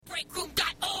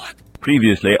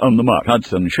Previously on the Mark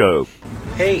Hudson Show.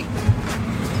 Hey,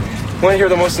 want to hear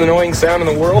the most annoying sound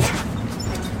in the world?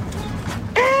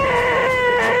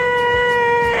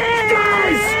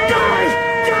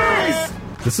 Guys!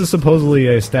 This is supposedly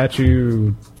a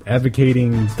statue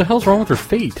advocating... What the hell's wrong with her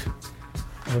feet?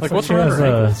 Like what's she wrong with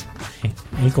her has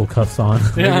ankle cuffs on.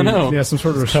 Yeah, I know. Yeah, some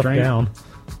sort of Cuffed restraint. down.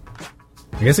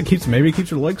 I guess it keeps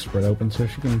her legs spread open so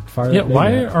she can fire. Yeah, that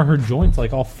why baby out. are her joints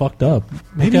like all fucked up?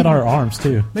 Maybe- Look at our arms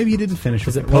too. Maybe you didn't finish.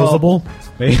 Is with it posable?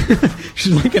 Maybe.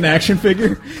 She's like an action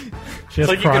figure. She has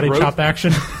Like you could karate rope- chop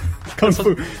action.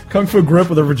 Kung fu grip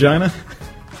with her vagina.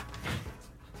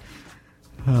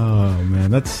 Oh man,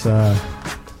 that's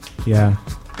yeah.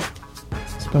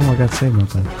 That's about all I got to say about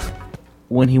that.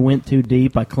 When he went too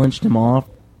deep, I clenched him off.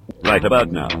 Right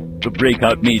about now, the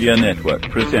Breakout Media Network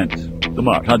presents the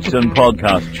Mark Hudson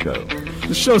Podcast Show.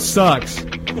 This show sucks.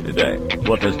 Today,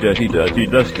 what does Dirty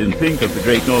Dustin think of the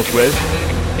Great Northwest?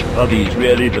 Are these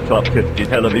really the top 50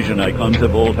 television icons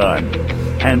of all time?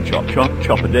 And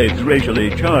Chopper Dave's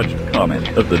racially charged comment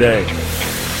of the day.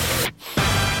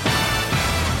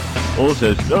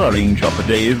 Also starring Chopper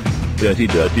Dave, Dirty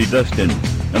Dustin,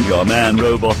 and your man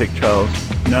Robotic Charles.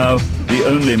 Now, the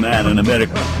only man in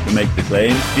America to make the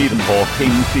claim Stephen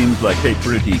Hawking seems like a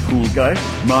pretty cool guy,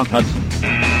 Mark Hudson.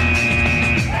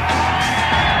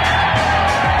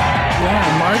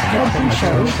 Yeah, Mark Hudson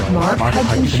Show. Mark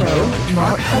Hudson Show.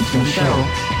 Mark Hudson Show.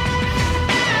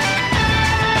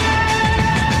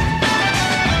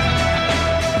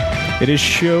 It is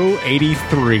show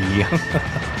 83.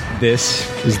 This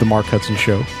is the Mark Hudson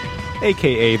Show,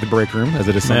 a.k.a. the break room, as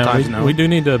it is sometimes known. We do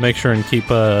need to make sure and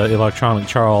keep Electronic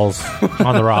Charles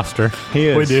on the roster. He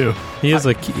is. We do. He is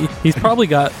he's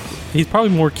probably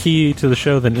more key to the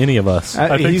show than any of us.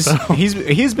 I think he's, so.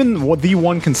 he's been the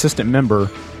one consistent member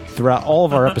throughout all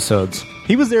of our episodes.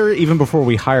 He was there even before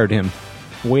we hired him,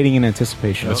 waiting in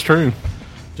anticipation. That's true.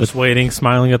 Just waiting,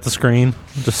 smiling at the screen,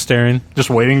 just staring. Just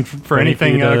waiting for Waiting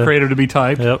anything for you to- creative to be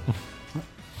typed. Yep.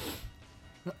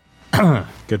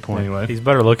 Good point. Anyway, He's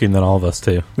better looking than all of us,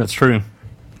 too. that's true.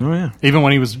 Oh, yeah. Even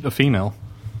when he was a female.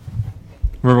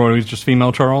 Remember when he was just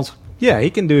female Charles? Yeah, he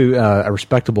can do a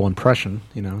respectable impression,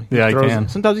 you know. Yeah, he can.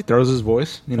 Sometimes he throws his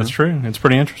voice, you know. That's true. It's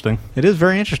pretty interesting. It is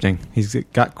very interesting. He's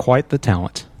got quite the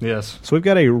talent. Yes. So we've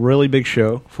got a really big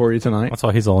show for you tonight. That's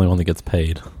why he's the only one that gets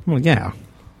paid. Well, yeah.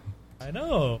 I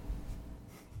know.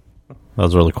 That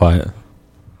was really quiet.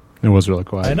 It was really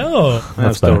quiet. I know.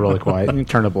 That's still really quiet. You can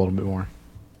turn it up a little bit more.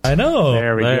 I know.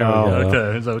 There we go.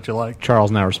 Okay, is that what you like?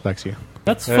 Charles now respects you.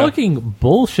 That's fucking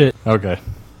bullshit. Okay.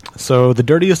 So the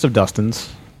dirtiest of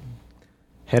Dustins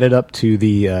headed up to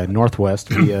the northwest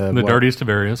via The dirtiest of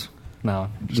areas. No.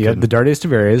 Just Yeah, kidding. the dirtiest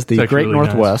of areas, the It's actually Great really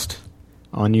Northwest,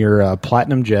 on your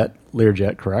Platinum jet,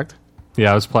 Learjet, correct?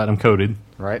 Yeah, it was platinum coated.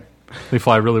 Right. They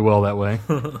fly really well that way.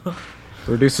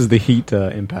 Reduces the heat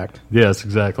impact. Yes,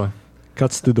 exactly.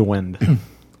 Cuts through the wind.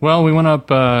 Well, we went up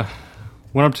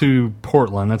to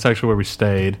Portland. That's actually where we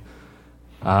stayed.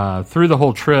 Through the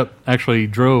whole trip, actually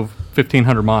drove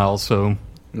 1,500 miles. So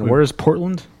Now, where is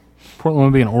Portland? Portland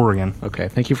would be in Oregon, Okay,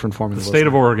 thank you for informing the the state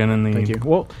of listener. Oregon in the Thank you.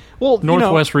 Well,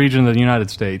 northwest region of the United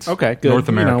States. Okay, good. North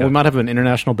America. You know, we might have an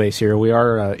international base here. We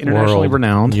are internationally World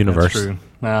renowned. universe. That's true.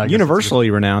 I guess Universally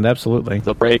renowned, absolutely.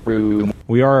 The break room.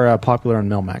 We are popular in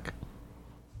Melmac.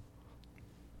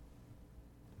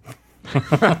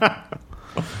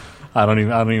 I don't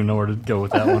even know where to go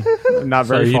with that one. Not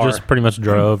So very you far. just pretty much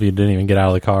drove. You didn't even get out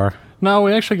of the car. No,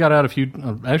 we actually got out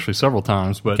actually several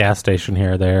times, but Gas station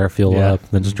here or there, fuel Yeah. up,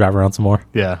 then just drive around some more.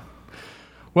 yeah.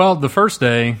 Well, the first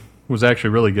day was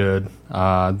actually really good.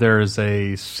 There is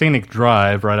a scenic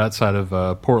drive right outside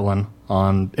of Portland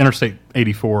on Interstate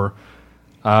 84.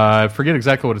 I forget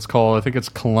exactly what it's called. I think it's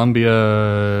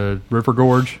Columbia River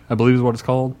Gorge, I believe is what it's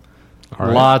called. All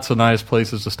right. Lots of nice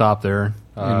places to stop there.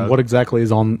 And what exactly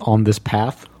is on this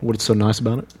path? What's so nice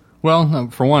about it? Well,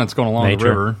 for one, it's going along Nature. the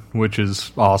river, which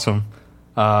is awesome.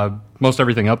 Most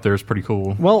everything up there is pretty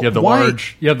cool. Well, you have the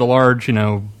large,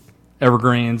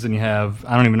 evergreens, and you have,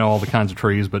 I don't even know all the kinds of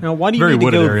trees, but Now, why do you very need to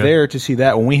wooded go area. there to see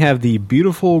that when we have the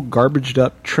beautiful,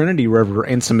 garbaged-up Trinity River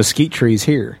and some mesquite trees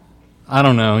here? I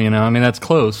don't know, I mean, that's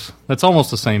close. That's almost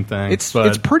the same thing. It's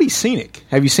but pretty scenic.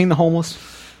 Have you seen the homeless?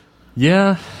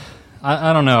 yeah,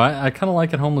 I don't know. I kind of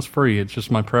like it homeless free. It's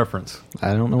just my preference.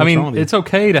 I don't know. I What's wrong mean, with you. it's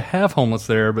okay to have homeless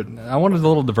there, but I wanted a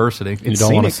little diversity. You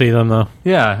don't want to see them, though?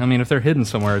 Yeah, I mean, if they're hidden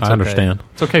somewhere, it's I okay. understand.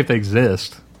 It's okay if they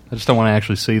exist. I just don't want to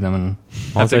actually see them and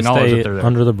have Once to they acknowledge stay that they're there.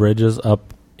 under the bridges,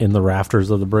 up in the rafters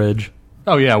of the bridge.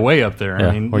 Oh yeah, way up there. Yeah,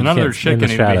 I mean, where you none of their can't- shit in can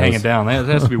the even be shadows. hanging down. It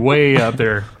has to be way up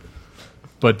there.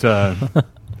 But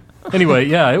anyway,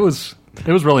 yeah, it was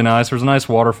really nice. There was a nice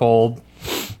waterfall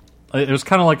It was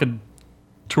kind of like a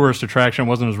tourist attraction. It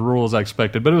wasn't as rural as I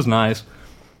expected, but it was nice.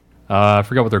 I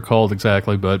forgot what they're called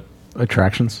exactly, but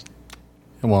Attractions.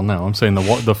 well, no, I'm saying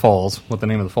the falls. What the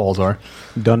name of the falls are?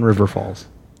 Dunn River Falls.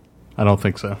 I don't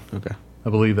think so. Okay. I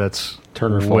believe that's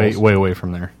Turner way Falls. way away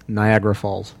from there. Niagara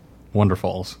Falls. Wonder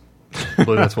Falls. I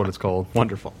believe that's what it's called.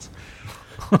 Wonder Falls.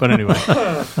 But anyway,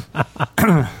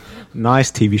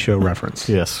 Nice TV show reference.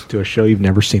 yes, To a show you've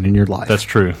never seen in your life. that's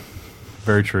true.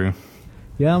 Very true.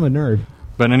 Yeah, I'm a nerd.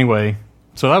 But anyway,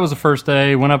 so that was the first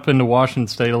day. Went up into Washington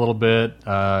State a little bit.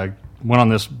 Went on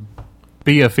this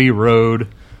BFE road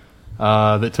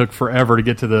that took forever to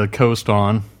get to the coast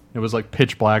on. It was like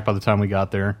pitch black by the time we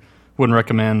got there. I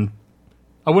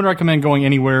wouldn't recommend going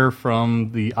anywhere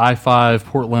from the I-5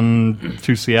 Portland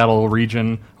to Seattle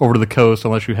region over to the coast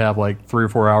unless you have like 3 or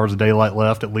 4 hours of daylight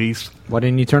left at least. Why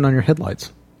didn't you turn on your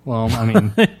headlights? Well, I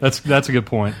mean, that's a good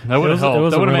point. That would have helped. It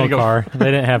was That a would have made rental it go. car. They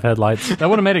didn't have headlights. That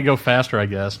would have made it go faster, I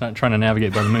guess. Not trying to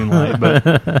navigate by the moonlight,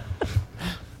 but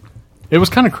it was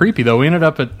kind of creepy though. We ended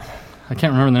up at, I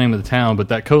can't remember the name of the town, but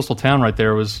that coastal town right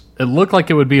there was. It looked like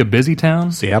it would be a busy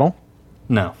town. Seattle?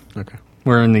 No, Okay.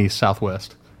 we're in the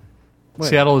southwest.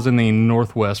 Seattle is in the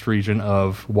northwest region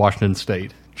of Washington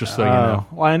State. Just so you know.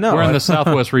 Well, I know. We're in the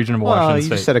southwest region of Washington Well, you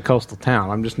State. just said a coastal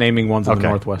town. I'm just naming ones in the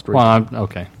northwest region.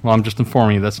 Well, I'm just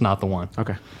informing you that's not the one.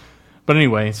 Okay. But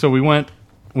anyway, so we went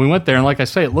there, and like I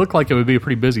say, it looked like it would be a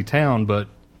pretty busy town, but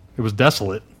it was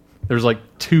desolate. There was like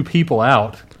 2 people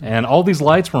out, and all these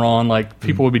lights were on, like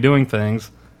people would be doing things.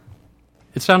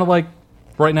 It sounded like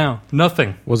right now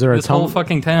nothing. Was there this whole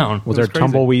fucking town? Was there crazy.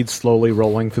 tumbleweeds slowly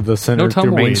rolling through the center No through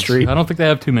Main tumbleweeds. Street? I don't think they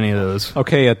have too many of those.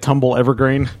 Okay, a tumble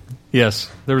evergreen. Yes,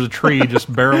 there was a tree just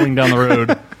barreling down the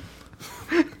road.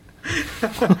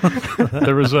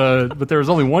 But there was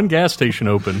only one gas station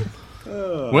open.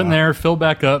 Went in there, filled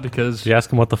back up because Did you ask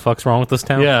them what the fuck's wrong with this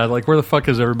town? yeah, like where the fuck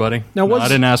is everybody? Now, No, I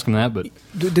didn't ask him that, but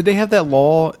Did they have that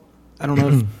law? I don't know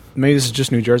if maybe this is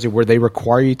just New Jersey where they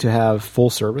require you to have full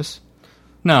service.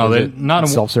 no, Is they it not in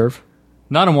self-serve.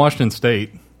 not in Washington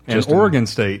State. In Just in- Oregon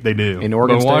State, they do. In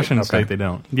Oregon but in State? Washington Okay. State, they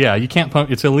don't. Yeah, you can't pump.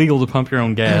 It's illegal to pump your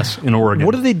own gas in Oregon.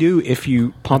 What do they do if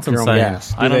you pump That's your own insane.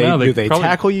 gas? I don't know. Do they probably-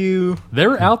 tackle you?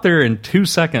 They're out there in 2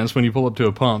 seconds when you pull up to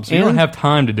a pump, so you don't And- have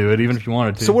time to do it, even if you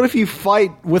wanted to. So what if you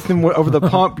fight with them over the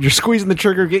pump? You're squeezing the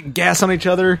trigger, getting gas on each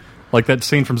other. Like that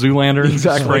scene from Zoolander,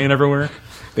 Exactly. spraying everywhere.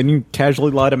 Then you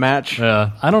casually light a match.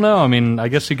 I don't know. I mean, I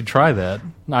guess you could try that.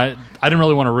 I didn't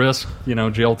really want to risk,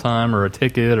 jail time or a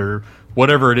ticket or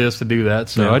whatever it is to do that.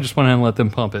 So Yeah. I just went ahead and let them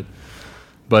pump it.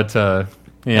 But yeah,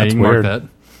 That's you can weird. mark that.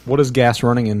 What is gas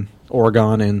running in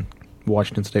Oregon and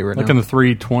Washington State right Like now? in the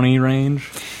 320 range.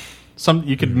 Some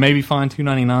you could maybe find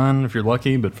 299 if you're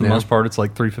lucky, but for the Yeah. most part, it's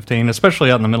like 315.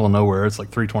 Especially out in the middle of nowhere, it's like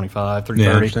 325, Yeah,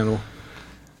 330. understandable.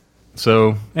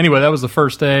 So anyway, that was the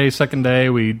first day. Second day,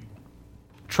 we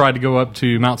tried to go up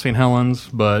to Mount St. Helens,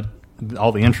 but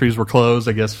all the entries were closed.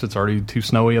 I guess it's already too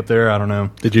snowy up there. I don't know.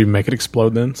 Did you make it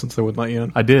explode then, since they wouldn't let you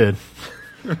in? I did.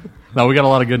 No, we got a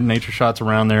lot of good nature shots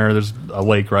around there. There's a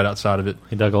lake right outside of it.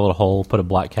 He dug a little hole, put a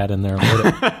black cat in there, and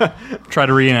lit it. Try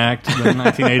to reenact the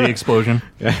 1980 explosion.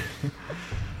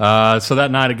 Yeah. So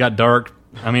that night it got dark.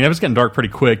 I mean, it was getting dark pretty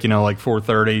quick, like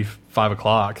 4:30, 5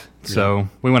 o'clock. So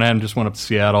we went ahead and just went up to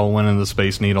Seattle, went into the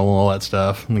Space Needle, all that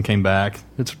stuff, and then came back.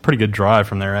 It's a pretty good drive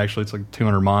from there, actually. It's like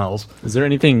 200 miles. Is there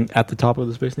anything at the top of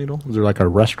the Space Needle? Is there like a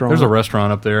restaurant? There's a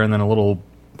restaurant up there and then a little,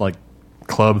 like,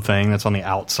 club thing that's on the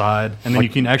outside. And then you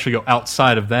can actually go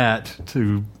outside of that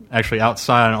to actually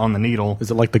outside on the needle. Is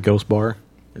it like the Ghost Bar?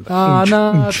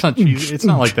 No, it's not cheesy. It's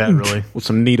not like that, really. With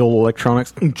some needle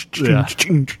electronics? Yeah.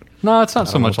 No, it's not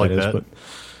so much like that.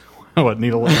 What,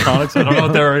 needle electronics? I don't know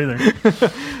what they are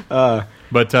either.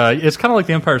 But it's kind of like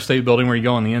the Empire State Building where you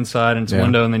go on the inside and it's a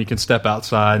window and then you can step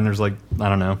outside and there's like, I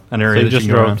don't know, an So area you that you just can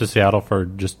go drove around. to Seattle for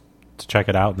just to check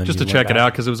it out, and then Just to you went check it back?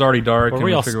 out because it was already dark. Where and were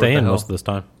we y'all figured, what the staying hell. most of this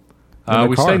time?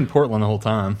 We car. stayed in Portland the whole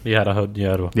time. You had a place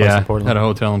Yeah, in Portland. had a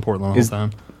hotel in Portland the whole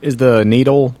time. Is the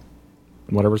needle,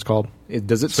 whatever it's called,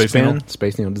 does it Space spin? Needle?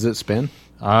 Space Needle. Does it spin?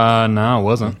 No, it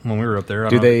wasn't when we were up there. I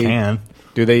Do don't know if they- it can.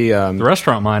 Do they The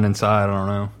restaurant mine inside, I don't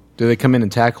know. do they come out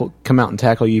and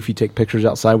tackle you if you take pictures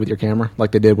outside with your camera,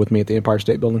 like they did with me at the Empire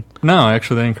State Building? No,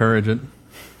 actually, they encourage it.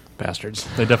 Bastards.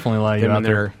 They definitely allow you Them out and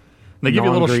there. their They give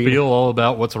you a little non-greed. spiel all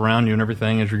about what's around you and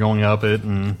everything as you're going up it.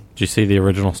 And Did you see the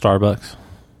original Starbucks?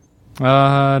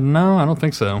 no, I don't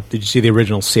think so. Did you see the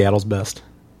original Seattle's Best?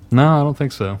 No, I don't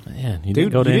think so. Man, you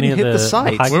Dude, didn't go to you any didn't of hit the sites.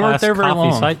 high-class We weren't there very coffee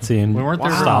long. sightseeing. We weren't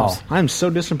there very stops. long. I'm so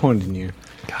disappointed in you.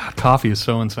 God, coffee is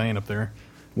so insane up there.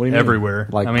 What do you mean? Everywhere.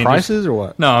 Like I mean, prices or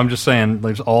what? No, I'm just saying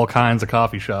there's all kinds of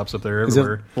coffee shops up there Is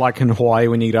everywhere. it like in Hawaii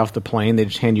when you get off the plane, they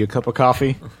just hand you a cup of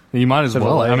coffee? You might as well.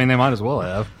 Chick-fil-A? I mean, they might as well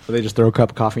have. Or they just throw a cup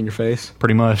of coffee in your face?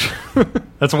 Pretty much.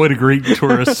 That's a way to greet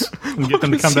tourists and get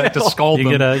them to come back to scald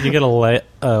You them. get a lay.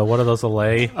 What are those? A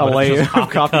lay of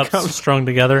coffee coffee cups strung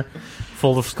together,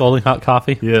 full of scalding hot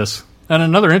coffee. Yes. And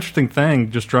another interesting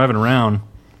thing, just driving around,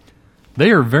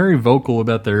 they are very vocal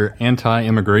about their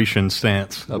anti-immigration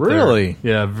stance up Really?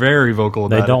 there. Yeah, very vocal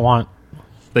about it. They don't want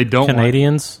They don't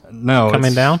Canadians no,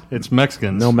 coming down? It's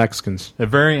Mexicans. No Mexicans. They're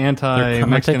very Aren't they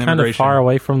anti-Mexican kind of immigration. far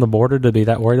away from the border to be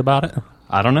that worried about it?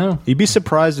 I don't know. You'd be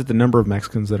surprised at the number of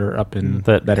Mexicans that are up in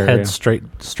That area. head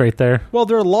straight there. Well,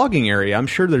 they're a logging area. I'm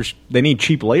sure they need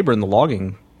cheap labor in the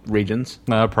logging regions.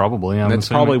 Probably. I'm That's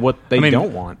assuming. probably what they I mean,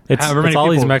 don't want. It's However many all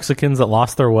these people- Mexicans that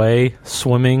lost their way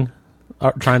swimming,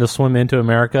 trying to swim into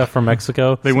America from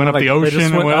Mexico. They went up the They ocean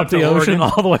just and went up the to ocean Oregon.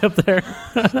 all the way up there.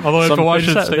 All the way up to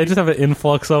Washington They just have an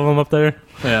influx of them up there.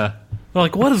 Yeah. They're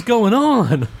like, what is going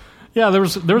on? Yeah, there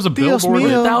was a billboard.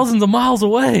 We're thousands of miles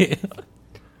away.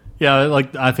 Yeah,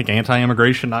 like I think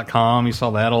antiimmigration.com. You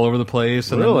saw that all over the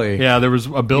place. And then- Really? yeah, there was a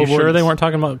You billboard. sure they weren't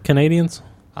talking about Canadians?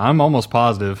 I'm almost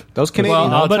positive. Those Canadians- Well, I'll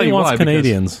tell Nobody you wants why, because-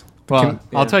 Canadians. Well,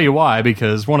 I'll tell you why,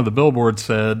 because one of the billboards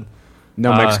said,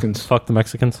 No Mexicans. Fuck the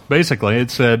Mexicans. basically,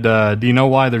 it said, do you know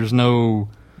why there's no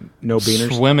No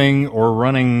beaners. swimming or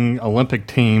running Olympic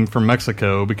team from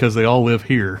Mexico? Because they all live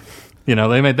here. You know,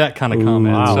 they made that kind of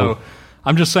comment. wow. So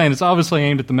I'm just saying it's obviously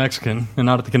aimed at the Mexican and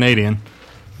not at the Canadian.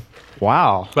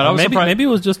 Wow. But I was surprised. Maybe it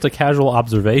was just a casual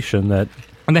observation that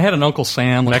And they had an Uncle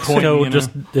Sam. Like, Mexico you know, just,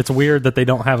 it's weird that they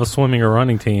don't have a swimming or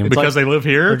running team. because they live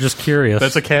here. They're just curious.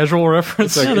 That's a casual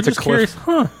reference. yeah, they're it's a just cliff. curious.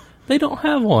 Huh. They don't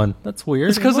have one. That's weird.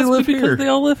 It's 'cause they Must live be here. Because they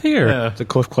all live here. Yeah. It's a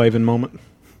Cliff Clavin moment.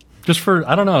 Just for,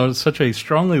 I don't know, it's such a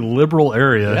strongly liberal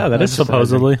area. Yeah, that is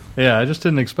Supposedly. Yeah, I just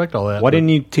didn't expect all that. Why but- didn't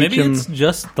you teach Maybe them? it's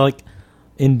just like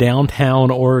in downtown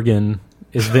Oregon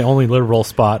is the only liberal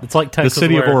spot. It's like the Texas.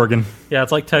 city of where- Oregon? Yeah,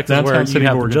 it's like Texas Downtown where city you of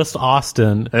have Oregon. just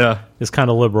Austin Yeah. is kind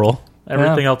of liberal.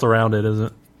 Everything Yeah. else around it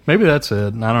isn't. Maybe that's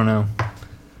it. I don't know.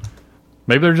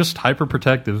 Maybe they're just hyper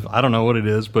protective. I don't know what it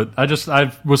is, but I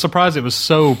was surprised it was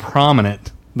so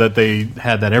prominent that they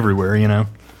had that everywhere, you know?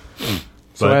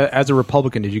 So, But- as a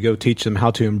Republican, did you go teach them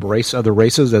how to embrace other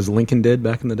races as Lincoln did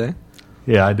back in the day?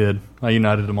 Yeah, I did. I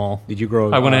united them all. Did you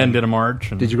grow? I went ahead and did a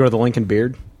march. And Did you grow the Lincoln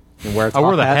beard and wear a I top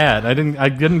wore the hat. I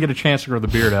didn't get a chance to grow the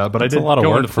beard out, but It's I did a lot of go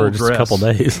work into for full just dress. a couple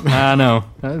days. I know.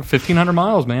 1,500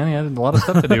 miles, man. You had a lot of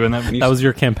stuff to do in that. That was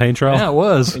your campaign trail? Yeah, it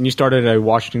was. And you started a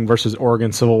Washington versus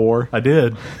Oregon Civil War. I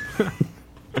did.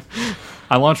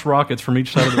 I launched rockets from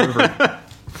each side of the river.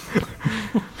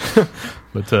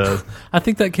 But I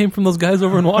think that came from those guys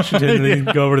over in Washington. And then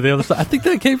you go over to the other side. I think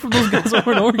that came from those guys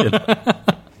over in Oregon.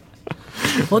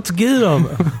 Let's get them.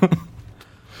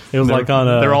 It was like on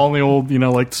they're all in the old,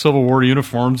 like Civil War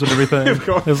uniforms and everything.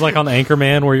 It was like on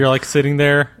Anchorman where you're like sitting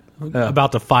there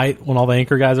about to fight when all the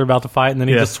anchor guys are about to fight, and then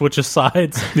he Yeah. just switches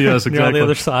sides. Yes, And you're on exactly. the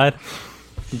other side.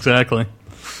 Exactly.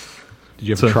 Did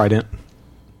you have a trident?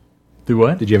 Do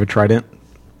what? Did you have a trident?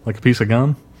 Like a piece of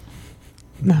gum?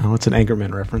 No, it's an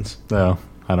Anchorman reference. No,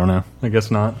 I don't know. I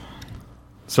guess not.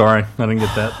 Sorry, I didn't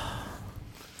get that.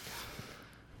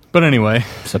 But anyway,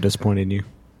 So disappointed in you.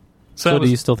 So do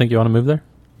you still think you want to move there?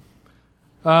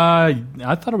 I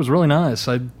thought it was really nice.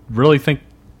 I really think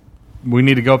we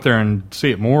need to go up there and see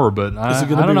it more. But Is it I going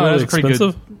to don't be know. It really was pretty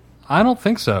expensive? good. I don't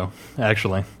think so.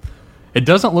 Actually, it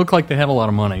doesn't look like they have a lot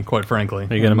of money. Quite frankly,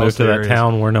 Are you going to move to that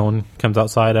town where no one comes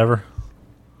outside ever?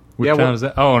 Which Yeah, town well- is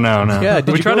that? Oh no. Yeah, did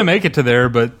we you tried go- to make it to there,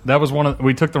 but that was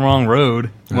we took the wrong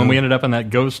road when we ended up in that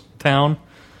ghost town.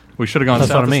 We should have gone That's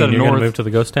south what I mean. instead of You're going north. to move to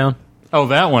the ghost town? Oh,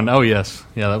 that one. Oh, yes.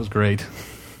 Yeah, that was great.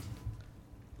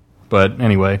 But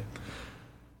anyway,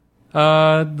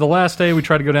 the last day we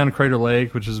tried to go down to Crater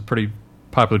Lake, which is a pretty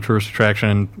popular tourist attraction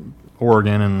in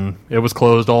Oregon, and it was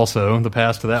closed also. The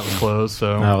pass to that was closed,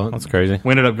 so Oh, that's crazy.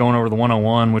 we ended up going over the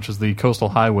 101, which is the coastal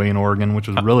highway in Oregon, which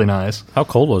was really nice. How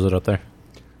cold was it up there?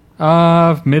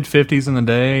 Mid-50s in the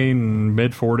day and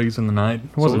mid-40s in the night.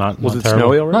 It wasn't Was it terrible.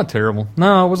 snowy already? not terrible.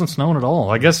 No, it wasn't snowing at all.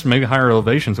 I guess maybe higher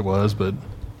elevations it was, but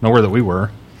nowhere that we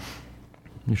were.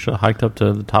 You should have hiked up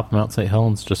to the top of Mount St.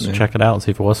 Helens just to check it out and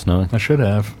see if it was snowing. I should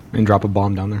have. And drop a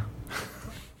bomb down there.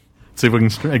 See if we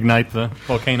can ignite the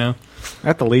volcano.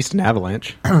 At the least, an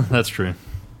avalanche. That's true.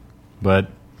 But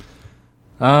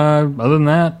other than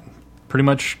that, pretty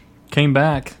much came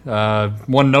back.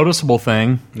 One noticeable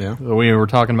thing Yeah. that we were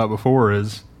talking about before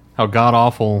is how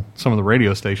god-awful some of the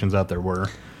radio stations out there were.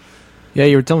 Yeah,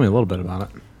 you were telling me a little bit about it.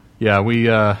 Yeah, we.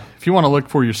 If you want to look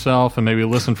for yourself and maybe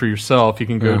listen for yourself, you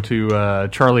can go Yeah. to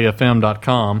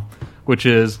charliefm.com, which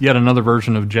is yet another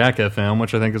version of Jack FM,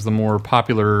 which I think is the more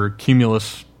popular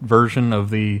Cumulus version of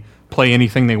the play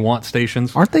anything they want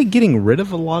stations. Aren't they getting rid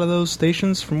of a lot of those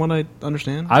stations, from what I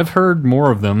understand? I've heard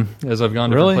more of them as I've gone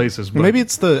to different places. But Maybe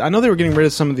it's I know they were getting rid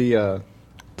of some of the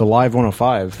Live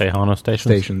 105 Tejano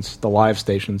stations. the live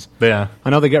stations. Yeah. I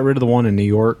know they got rid of the one in New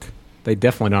York. They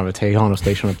definitely don't have a Tejano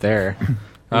station up there.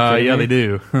 Yeah, they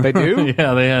do. They do?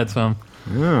 Yeah, they had some.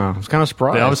 Yeah, I was kind of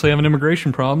surprised. They obviously have an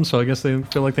immigration problem, so I guess they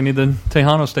feel like they need the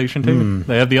Tejano station, too.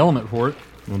 They have the element for it.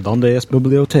 Well, ¿Dónde es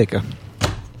biblioteca?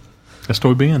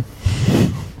 Estoy bien.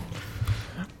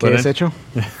 ¿Qué has hecho?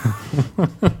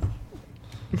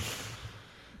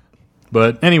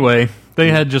 But anyway,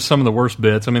 they had just some of the worst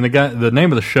bits. I mean, the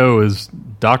name of the show is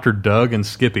Dr. Doug and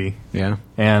Skippy. Yeah.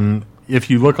 And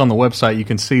if you look on the website, you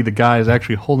can see the guy is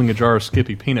actually holding a jar of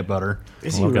Skippy peanut butter.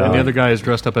 Is he And really? the other guy is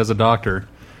dressed up as a doctor.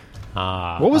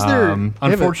 What was their...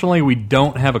 Unfortunately, we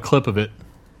don't have a clip of it.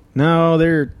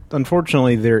 No,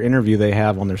 unfortunately, their interview they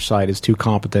have on their site is too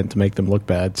competent to make them look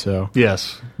bad, so...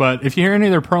 Yes. But if you hear any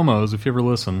of their promos, if you ever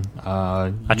listen...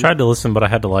 I tried to listen, but I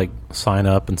had to, sign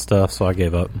up and stuff, so I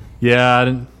gave up. Yeah, I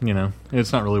didn't,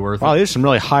 it's not really worth Wow, it. there's some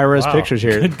really high-res pictures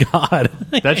here. Good God.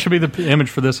 That should be the image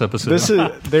for this episode. This is...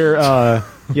 They're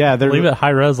Leave it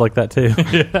high-res like that, too.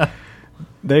 Yeah.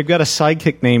 They've got a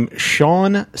sidekick named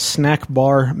Sean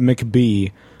Snackbar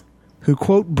McBee, who,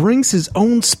 quote, brings his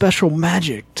own special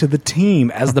magic to the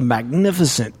team as the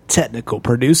magnificent technical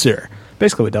producer.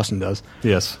 Basically what Dustin does.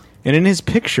 Yes. And in his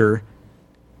picture,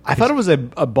 I thought it was a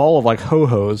ball of,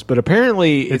 ho-hos, but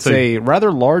apparently it's a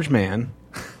rather large man.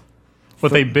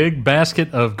 With a big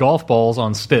basket of golf balls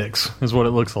on sticks, is what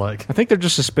it looks like. I think they're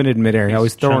just suspended in midair.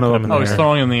 He's throwing them up in the air. He's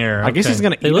throwing them in the air. I guess he's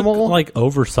going to They eat look, them all?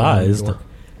 oversized.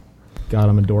 God,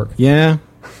 I'm a dork. Yeah.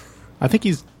 I think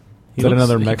he's... He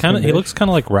looks kind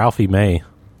of like Ralphie May.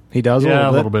 He does Yeah,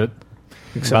 a little bit.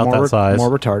 Except About more that size. More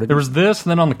retarded. There was this,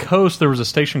 and then on the coast, there was a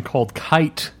station called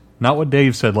Kite. Not what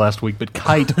Dave said last week, but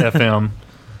Kite FM.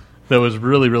 That was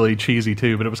really, really cheesy,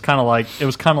 too. But it was kind of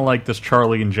like this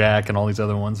Charlie and Jack and all these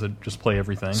other ones that just play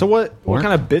everything. So what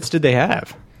kind of bits did they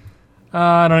have?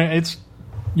 I don't know.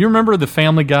 You remember the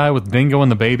Family Guy with Bingo and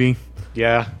the Baby?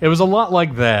 Yeah. It was a lot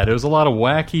like that. It was a lot of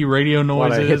wacky radio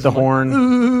noises. Hit the horn.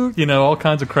 All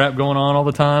kinds of crap going on all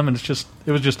the time, and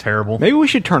it was just terrible. Maybe we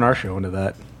should turn our show into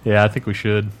that. Yeah, I think we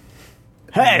should.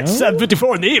 Hey, it's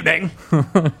 7:54 in the evening.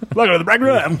 Welcome to the break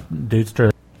room. Dude's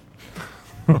true.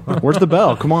 Where's the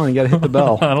bell? Come on, you got to hit the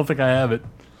bell. I don't think I have it.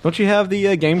 Don't you have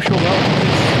the game show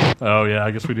bell? Oh, yeah,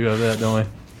 I guess we do have that, don't we?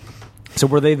 So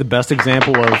were they the best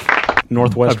example of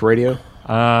Northwest radio?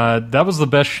 That was the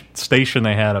best station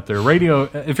they had up there. Radio.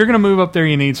 If you're going to move up there,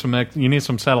 you need some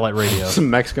satellite radio. Some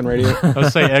Mexican radio. I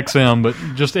would say XM, but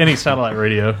just any satellite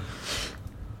radio.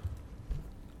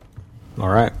 All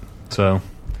right. So,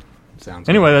 Sounds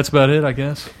anyway, that's about it, I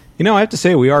guess. good. I have to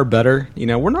say we are better.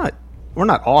 We're not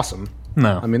awesome.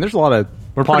 No, I mean, there's a lot of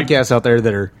podcasts out there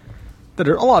that are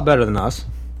a lot better than us.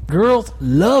 Girls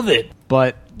love it.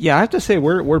 But yeah, I have to say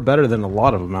we're better than a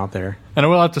lot of them out there. and I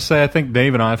will have to say, I think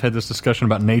Dave and I have had this discussion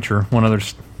about nature. One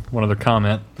other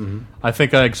comment. Mm-hmm. I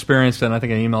think I experienced it, and I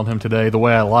think I emailed him today, the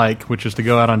way I like, which is to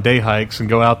go out on day hikes and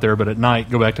go out there, but at night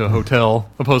go back to a hotel,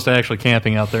 opposed to actually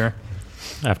camping out there.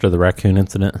 After the raccoon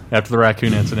incident. After the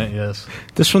raccoon incident, yes.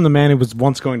 This from the man who was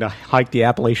once going to hike the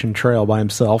Appalachian Trail by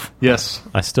himself. Yes.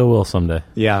 I still will someday.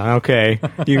 Yeah, okay.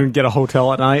 You can get a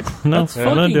hotel at night. No,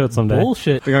 I'm going to do it someday.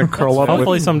 Bullshit. You're going to curl up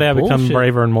Hopefully someday I become Bullshit.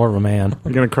 braver and more of a man.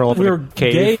 You're going to curl up in a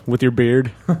cave with your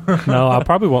beard. No, I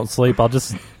probably won't sleep. I'll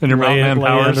just In your mountain man lay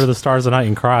powers. under the stars at night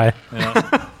and cry.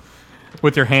 Yeah.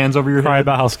 With your hands over your Cry head.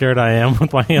 about how scared I am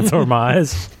with my hands over my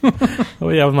eyes. Oh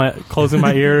yeah, with my closing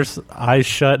my ears, eyes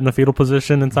shut in the fetal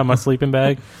position inside my sleeping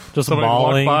bag, just Somebody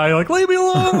bawling. walk by, like, leave me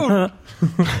alone.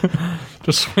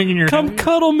 Just swinging your Come head.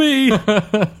 cuddle me. You're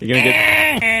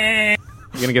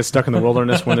gonna get stuck in the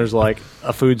wilderness when there's like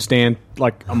a food stand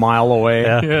like a mile away.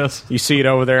 Yeah. Yes. You see it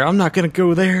over there. I'm not gonna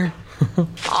go there.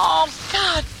 Oh,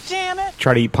 God damn it.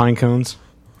 Try to eat pine cones.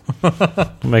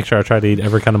 Make sure I try to eat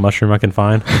every kind of mushroom I can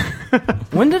find.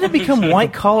 When did it become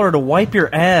white collar to wipe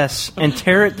your ass and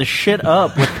tear it the shit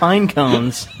up with pine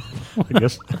cones? I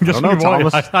guess don't know, you're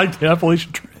right. Thomas. I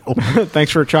Appalachian Trail.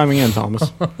 Thanks for chiming in,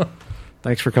 Thomas.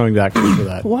 Thanks for coming back for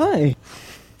that. Why?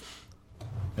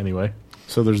 Anyway,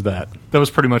 So there's that. that was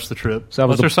pretty much the trip. So that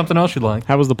was Unless there's something else you'd like.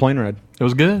 How was the plane ride? It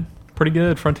was good. Pretty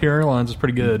good. Frontier Airlines is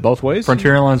pretty good. Both ways?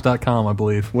 FrontierAirlines.com, I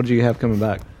believe. What did you have coming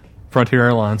back? Frontier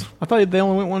Airlines. I thought they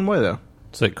only went one way though.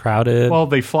 Is it crowded? Well,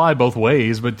 they fly both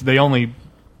ways, but they only...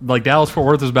 Like, Dallas-Fort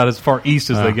Worth is about as far east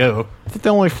as they go. I thought they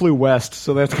only flew west,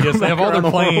 so they have to go Yes, they have all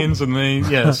their planes, and they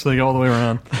go all the way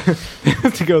around. They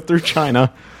have to go through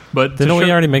China, But Didn't we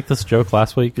already make this joke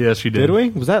last week? Yes, you did. Did we?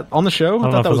 Was that on the show? I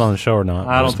don't know if it was on the show or not.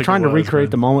 I I was don't think trying it to was, recreate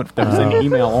but- the moment that was in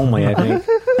email only, I think.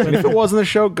 And if it wasn't the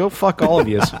show, go fuck all of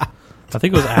you. I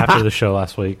think it was after the show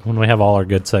last week when we have all our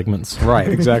good segments. Right,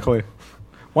 exactly.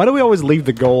 Why do we always leave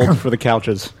the gold for the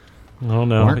couches? I don't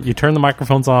know. Mark? You turn the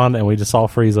microphones on and we just all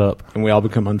freeze up. And we all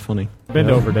become unfunny.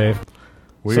 Bend over, Dave.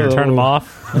 We turn them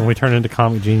off and we turn into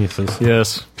comic geniuses.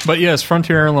 Yes. But yes,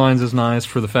 Frontier Airlines is nice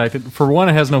for the fact that, for one,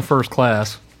 it has no first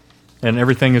class. And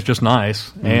everything is just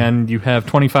nice. And you have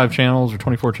 25 channels or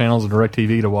 24 channels of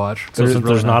DirecTV to watch. So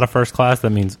There's not a first class.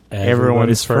 That means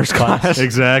everybody's first class.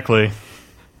 Exactly.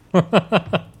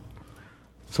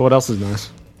 So what else is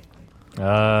nice?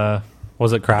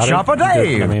 Was it crowded? Shop-a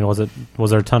Dave! I mean, was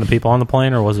there a ton of people on the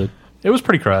plane, or was it? It was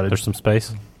pretty crowded. There's some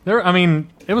space.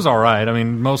 It was all right. I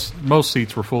mean, most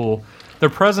seats were full. Their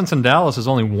presence in Dallas is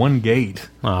only one gate.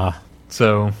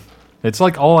 So it's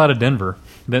like all out of Denver.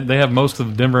 They have most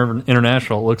of Denver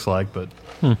International, it looks like. But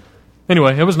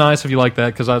anyway, it was nice if you like that,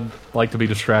 because I'd like to be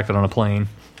distracted on a plane.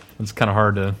 It's kind of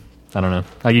hard to, I don't know.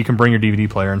 Like, you can bring your DVD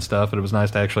player and stuff, but it was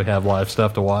nice to actually have live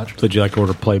stuff to watch. So did you like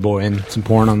order Playboy and some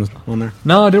porn on there?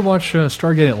 No, I did watch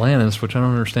Stargate Atlantis, which I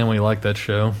don't understand why you like that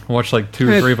show. I watched like 2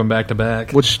 or 3 of them back to back.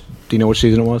 Do you know which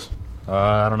season it was?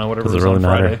 I don't know, whatever Does it was really on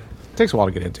matter? Friday. It takes a while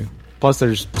to get into. Plus,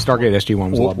 there's Stargate SG-1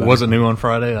 was a lot better. Was it new on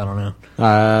Friday? I don't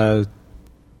know.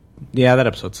 Yeah, that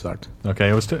episode sucked. Okay,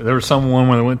 it was there was someone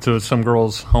when they went to some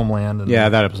girl's homeland. And Yeah,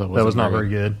 that episode that was wasn't not very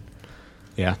very good.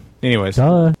 Yeah. Anyways,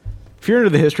 if you're into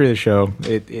the history of the show,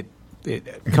 it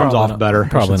comes Probably off not. better. I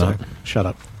Probably should not. say. Shut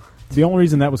up. The only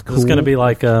reason that was cool It's going to be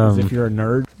like is if you're a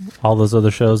nerd. all those other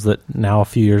shows that now a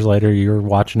few years later you're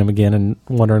watching them again and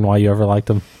wondering why you ever liked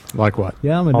them. Like what?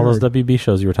 Yeah, I'm a All nerd. those WB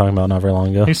shows you were talking about not very long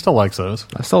ago. He still likes those.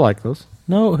 I still like those.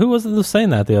 No, who was it that was saying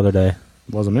that the other day?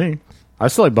 Wasn't me. I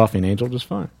still like Buffy and Angel just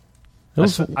fine. It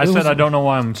was, I said I don't know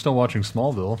why I'm still watching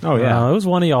Smallville. Oh yeah, it was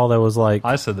one of y'all that was like,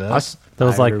 I said that. that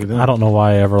was I like, agree with them. I don't know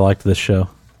why I ever liked this show.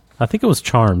 I think it was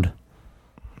Charmed.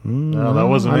 No, that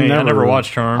wasn't me. I never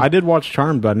watched Charmed. I did watch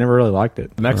Charmed, but I never really liked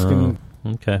it. Mexican.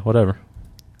 Okay, whatever.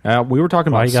 We were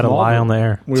talking Why about you got to lie on the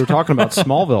air? We were talking about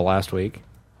Smallville last week.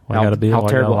 Why you gotta be- how why you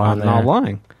terrible. gotta lie on I'm the not air?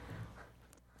 lying.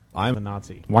 I'm a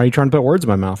Nazi. Why are you trying to put words in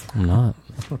my mouth? I'm not.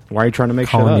 Why are you trying to make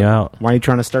shit Calling up? you out. Why are you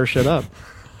trying to stir shit up?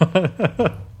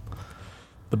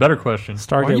 The better question. Why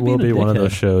are Stargate you will being a be one of dickhead?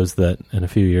 those shows that in a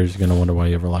few years you're going to wonder why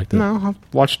you ever liked it. No,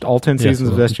 I've watched all 10 Yes, seasons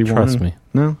of well, SG-1. trust me.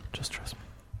 No, Just trust me.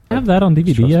 Have that on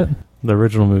DVD Trust yet? me. The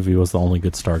original movie was the only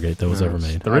good Stargate that was ever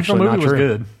made. The original Actually, movie not was true.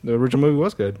 good. the original movie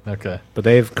was good, Okay. but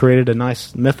they've created a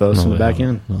nice mythos in the they back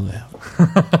haven't. end. No, they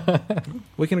haven't.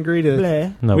 We can agree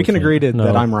to. No, we can can't. agree to No,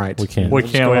 that I'm right. We can't. We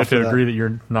just can't. go We have off of to that. agree that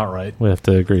you're not right. We have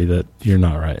to agree that you're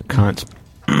not right. Cunt.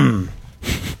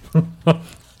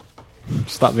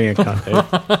 Stop being a cunt,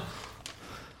 Dave.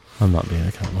 I'm not being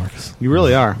a cunt, Marcus. You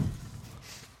really are.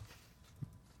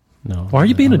 No. Why are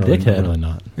you being a I'm really, dickhead? I'm really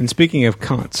not. And speaking of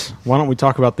cunts, why don't we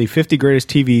talk about the 50 greatest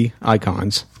TV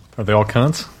icons? Are they all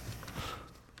cunts?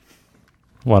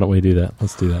 Why don't we do that?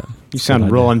 Let's do that. You sound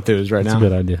Good real idea. enthused right That's now. a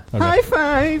good idea. Okay. High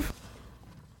five!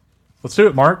 Let's do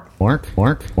it, Mark. Mark.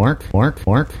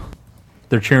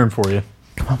 They're cheering for you.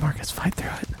 Come on, Marcus, fight through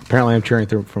it. Apparently, I'm cheering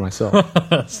through for myself.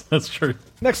 That's true.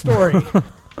 Next story.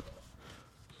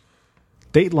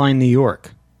 Dateline New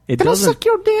York. It doesn't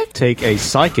take a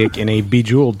psychic in a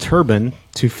bejeweled turban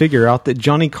to figure out that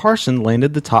Johnny Carson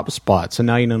landed the top spot. So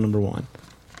now you know number one.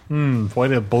 Way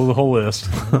to blow the whole list.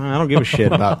 I don't give a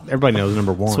shit about. Everybody knows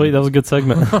number one. Sweet, that was a good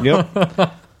segment. Yep.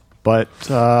 But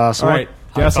so All right,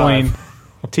 gasoline.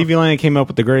 TV Land came up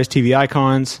with the greatest TV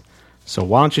icons. So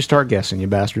why don't you start guessing, you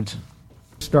bastards?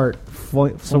 Start.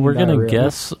 So we're going to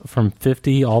guess from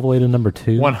 50 all the way to number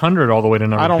 2? 100 all the way to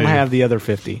number I don't 2. have the other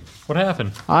 50. What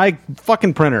happened? I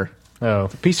fucking printer. Oh.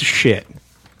 Piece of shit.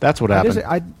 That's what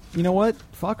happened. You know what?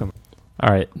 Fuck them. All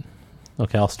right.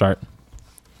 Okay, I'll start.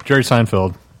 Jerry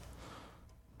Seinfeld.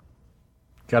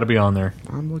 Got to be on there.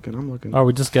 I'm looking. Are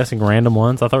we just guessing random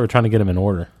ones? I thought we were trying to get them in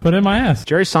order. Put in my ass.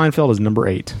 Jerry Seinfeld is number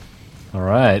 8. All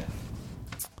right.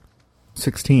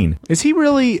 16. Is he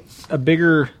really a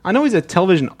bigger... I know he's a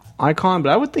television icon,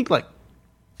 but I would think, like,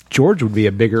 George would be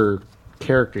a bigger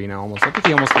character, you know, almost. I think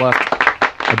he almost left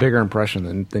a bigger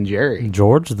impression than Jerry.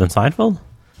 George than Seinfeld?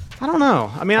 I don't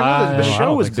know. I mean, I know the I show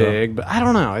don't was think so. big, but I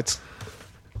don't know. It's...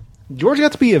 George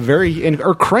got to be a very...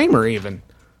 Or Kramer, even.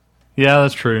 Yeah,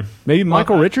 that's true. Maybe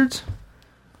Michael Richards?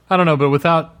 I don't know, but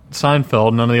without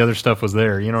Seinfeld, none of the other stuff was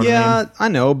there. You know what I mean? Yeah, I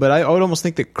know, but I would almost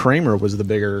think that Kramer was the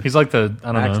bigger... He's like the,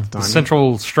 I don't know, Act the time.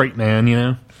 central straight man, you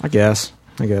know? I guess.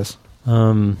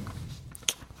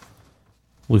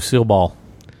 Lucille Ball.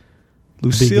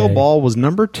 Lucille gay. Ball was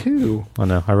number 2. I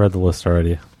know. I read the list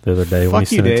already. the other day when Fuck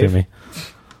he you, sent it to Dave. me.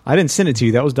 I didn't send it to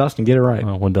you. That was Dustin. Get it right.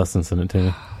 Oh, when Dustin sent it to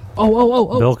me.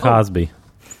 Oh. Bill Cosby.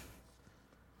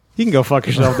 You can go fuck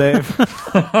yourself, Dave.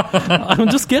 I'm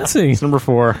just guessing. It's number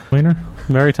 4. Wiener?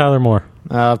 Mary Tyler Moore.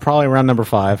 Probably around number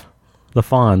 5. The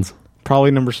Fonz.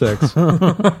 Probably number 6.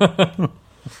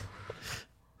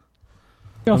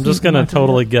 I'm just going to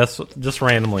totally guess just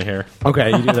randomly here. Okay,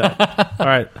 you do that. All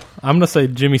right. I'm going to say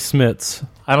Jimmy Smits.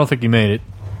 I don't think you made it.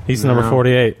 He's number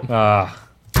 48. How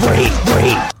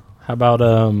about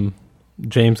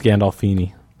James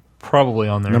Gandolfini? Probably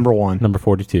on there. Number 1. Number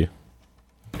 42.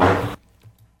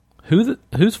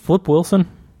 Who's Flip Wilson?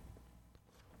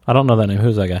 I don't know that name.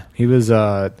 Who's that guy? He was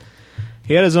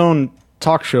he had his own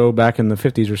talk show back in the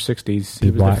 50s or 60s.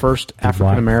 He was the first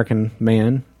African American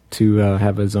man to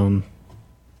have his own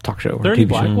talk show. Are there any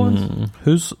black ones?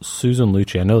 Who's Susan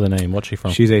Lucci? I know the name. What's she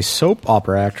from? She's a soap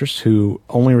opera actress who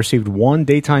only received 1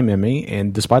 daytime Emmy,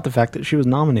 and despite the fact that she was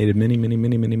nominated many This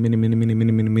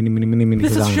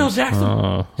times. is Phil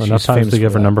Jackson. She's Enough times famous to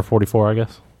give for her that. number 44, I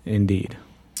guess. Indeed.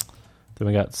 Then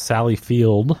we got Sally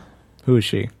Field. Who is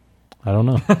she? I don't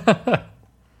know.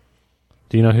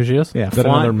 Do you know who she is? Yeah, Is that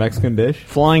another Mexican dish?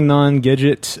 Flying Nun,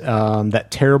 Gidget,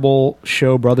 that terrible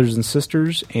show Brothers and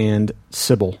Sisters, and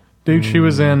Sybil. Dude, she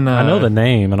was in... I know the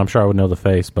name, and I'm sure I would know the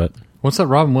face, but... What's that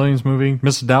Robin Williams movie?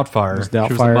 Mrs. Doubtfire. Mrs. She was the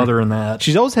Doubtfire. mother in that.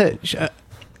 She's always had...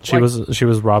 She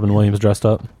was Robin Williams dressed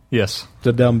up? Yes.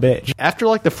 The dumb bitch. After,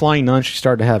 like, the Flying Nun, she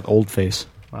started to have old face.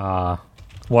 Why,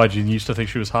 did you used to think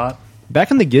she was hot? Back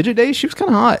in the Gidget days, she was kind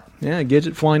of hot. Yeah,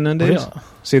 Gidget, Flying Nun days. Yeah.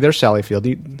 See, there's Sally Field.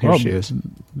 Here she is.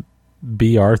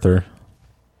 B. Arthur.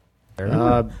 38.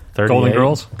 Golden Golden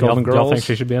Girls? Golden Y'all Girls. think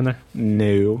she should be in there?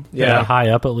 No. Yeah, high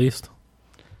up at least.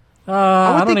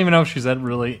 I don't even know if she's that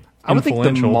really I would think the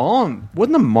influential. mom...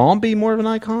 Wouldn't the mom be more of an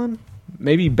icon?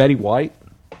 Maybe Betty White?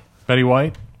 Betty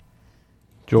White?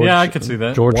 George, Yeah, I could see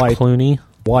that. George White. Clooney,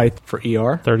 White for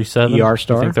ER. 37. ER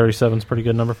star. I think 37 is a pretty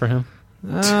good number for him.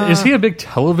 Is he a big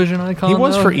television icon? He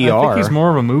was though? for I think ER. he's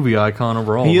more of a movie icon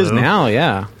overall. He is though. now,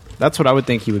 yeah. That's what I would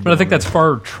think he would be. But I think that's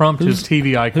far trumped his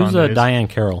TV icon. Who's days. Diane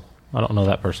Carroll? I don't know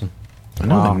that person. I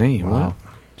know the name. Wow.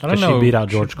 I don't She know. beat out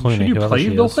George Clooney, Should you whoever play she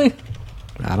is. goalie?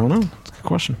 I don't know. That's a good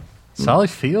question. Sally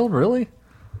Field, really?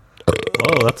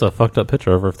 Oh, that's a fucked up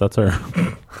picture of her if that's her.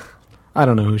 I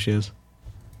don't know who she is.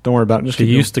 Don't worry about it. Just She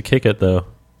keep used to kick it, though.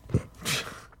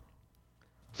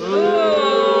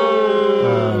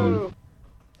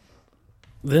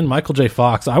 Then Michael J.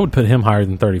 Fox, I would put him higher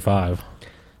than 35. going.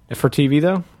 For TV,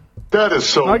 though? That is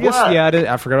so I guess, whack.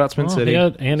 yeah, I forgot about Spin City. He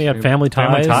had Family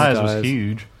Ties. Family Ties was Ties.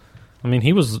 huge. I mean,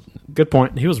 he was Good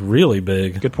point. really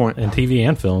big. Good point. In TV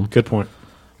and film. Good point.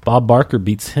 Bob Barker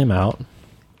beats him out.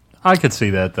 I could see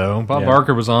that, though. Bob Yeah.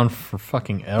 Barker was on for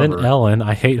fucking ever. Then Ellen,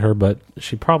 I hate her, but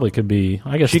she probably could be.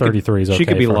 I guess 33 is okay. She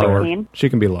could be for lower. her. She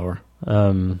can be lower.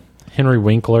 Henry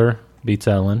Winkler beats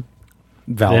Ellen.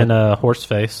 Valid. Then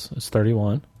Horseface is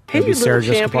 31. Maybe Sarah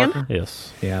Jessica Parker?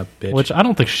 Yes. Yeah, bitch. Which I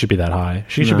don't think she should be that high.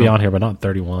 She should be on here, but not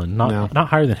 31. Not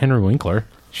higher than Henry Winkler.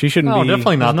 She shouldn't No, be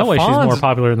definitely not. There's no way she's more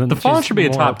popular than the Fonz. she's Should be a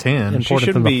more top 10. She Important than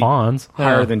shouldn't the be Fonz.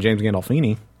 higher than James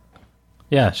Gandolfini.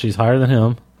 Yeah, she's higher than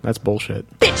him. That's bullshit.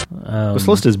 This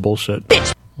list is bullshit.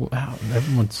 Wow,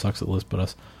 everyone sucks at lists but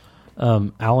us.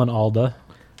 Alan Alda.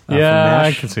 Yeah,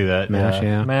 MASH. I can see that. MASH,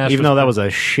 yeah. MASH Even though that was a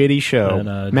shitty show.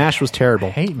 And, MASH was terrible.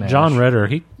 I hate MASH. John Ritter.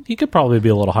 He could probably be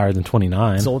a little higher than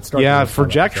 29. So let's start. Yeah, for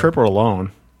Jack Tripper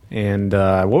alone. And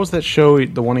what was that show,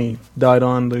 the one he died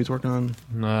on, that he's working on?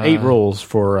 8 Rules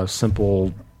for a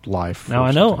Simple Life. Now or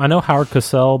I know something. Howard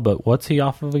Cosell, but what's he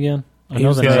off of again? I He know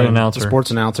was the the name. announcer. The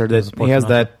sports announcer. That sports he has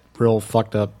announcer. that real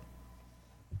fucked up.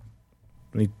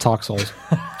 He talks all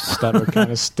stutter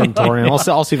kind of stentorian.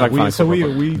 I'll see if I can find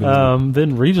something.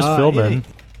 Then Regis Philbin,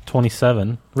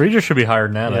 27. Regis should be higher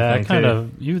than that, Yeah, I think. kind too.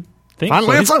 of. You think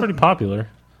Finally, so. it's He's a- pretty popular.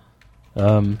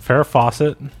 Farrah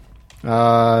Fawcett,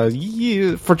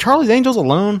 For Charlie's Angels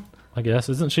alone, I guess.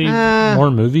 Isn't she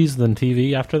more movies than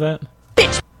TV after that?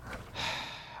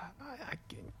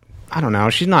 I don't know.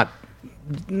 She's not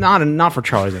for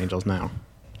Charlie's Angels now.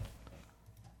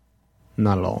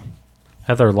 Not at all.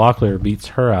 Heather Locklear beats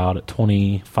her out at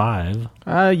 25.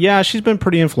 Yeah, she's been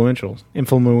pretty influential. Then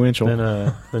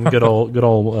good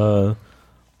old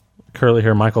curly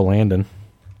hair Michael Landon.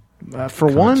 For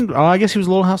one, I guess he was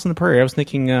Little House on the Prairie. I was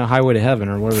thinking Highway to Heaven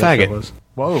or whatever that show was.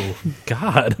 Whoa.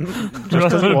 God.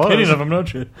 Just have an opinion of him,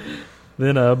 don't you?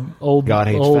 Then old God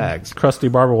hates old fags. crusty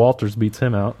Barbara Walters beats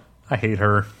him out. I hate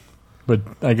her. But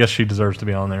I guess she deserves to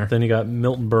be on there. Then you got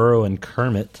Milton Berle and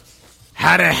Kermit.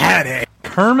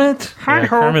 Kermit? Yeah,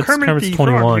 Kermit's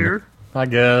 21. I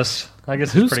guess.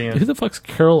 It's Who pretty... the fuck's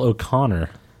Carol O'Connor?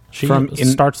 She From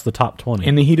starts the top 20.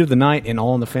 In the Heat of the Night and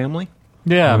All in the Family.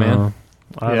 Yeah, man.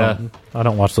 I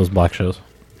don't watch those black shows.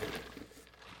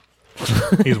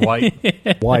 He's white.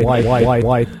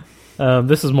 White.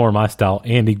 This is more my style.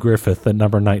 Andy Griffith at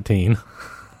number 19.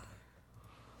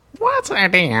 What's the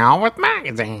deal with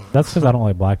magazines? That's because I don't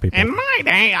like black people. In my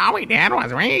day, all we did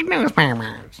was read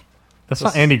newspapers. That's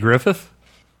not Andy Griffith.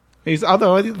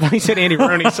 Although he said Andy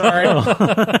Rooney. Sorry. I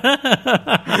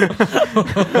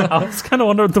was kind of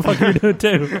wondering what the fuck you were doing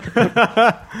too.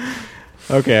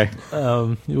 Okay.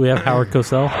 We have Howard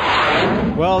Cosell.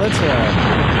 Well, that's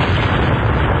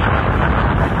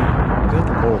good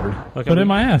lord. Okay, Put in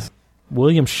my ass.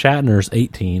 William Shatner's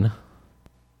 18.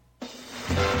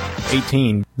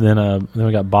 18. Then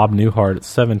we got Bob Newhart at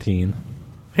 17.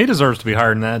 He deserves to be higher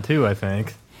than that too, I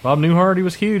think. Bob Newhart, he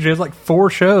was huge. He has like 4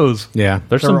 shows. Yeah.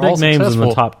 There's They some were all big names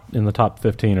successful. in the top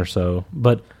 15 or so,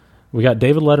 but we got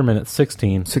David Letterman at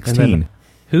 16. 16.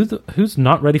 Who's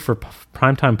not ready for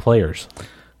primetime players?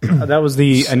 That was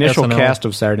the initial SNL. cast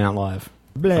of Saturday Night Live.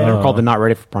 They were called the Not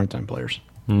Ready for Primetime Players.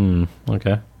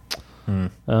 Okay.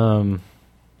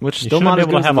 Which You still shouldn't not be as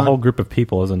able good to as have the a whole group of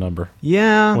people as a number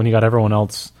Yeah. when you got everyone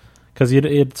else, because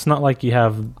it's not like you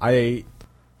have the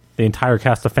entire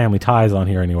cast of Family Ties on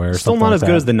here anywhere. Or Still something not like as that.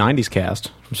 good as the 90s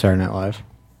cast from Saturday Night Live.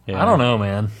 Yeah. I don't know,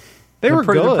 man. They were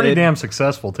They're good. pretty damn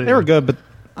successful too. They were good, but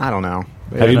I don't know.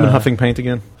 Have you been huffing paint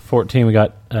again? 14, we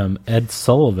got Ed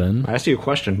Sullivan. I asked you a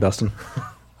question, Dustin.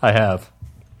 I have.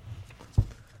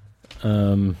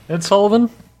 Ed Sullivan.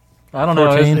 I don't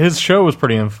know. 14. His show was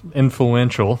pretty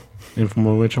influential.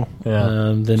 Influential.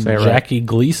 Yeah. Then Say it right. Jackie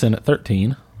Gleason at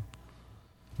 13.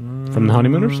 From the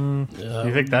Honeymooners? You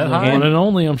think that The high? one and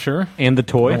only, I'm sure. And The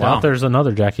Toy. I doubt there's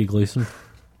another Jackie Gleason.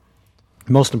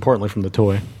 Most importantly, from The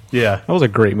Toy. Yeah. That was a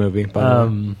great movie, by the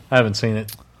way. I haven't seen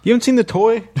it. You haven't seen The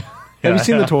Toy? Have you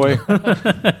seen The Toy?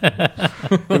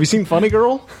 Have you seen Funny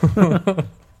Girl?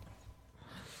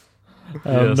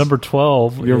 Yes. Number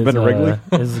 12 You ever been to Wrigley?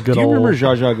 is good Do you old remember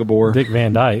Zsa Zsa Gabor? Dick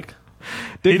Van Dyke.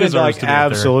 Dick He Van deserves Dyke, to be up there.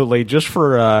 absolutely. Just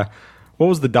for, what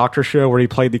was the doctor show where he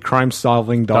played the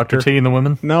crime-solving doctor? Dr. T and the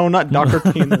Women? No, not Dr.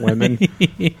 T and the Women.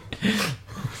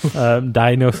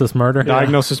 Diagnosis Murder.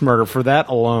 Diagnosis Murder. For that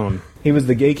alone. He was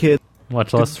the gay kid.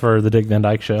 Much less for the Dick Van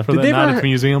Dyke Show. For Did the they Night ever- at the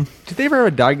Museum? Did they ever have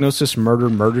a Diagnosis Murder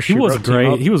He She was Wrote team great.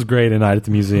 up? He was great in Night at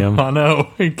the Museum. I know.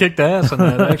 He kicked ass in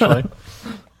that, actually.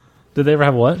 Did they ever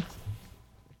have what?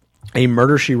 A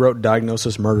Murder She Wrote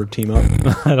Diagnosis Murder team up.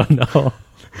 I don't know.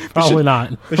 Probably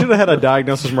not. They should have had a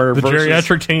Diagnosis Murder The versus...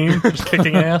 geriatric team just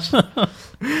kicking ass.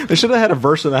 They should have had a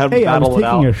verse that had battle it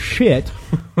out. shit.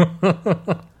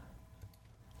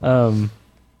 Then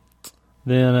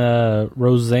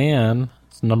Roseanne,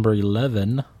 it's number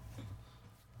 11.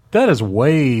 That is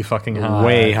way fucking high.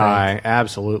 Way I think. high.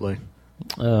 Absolutely.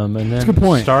 And then good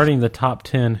point. starting the top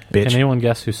 10. Bitch. Can anyone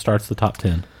guess who starts the top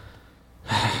 10?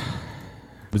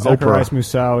 Zacharias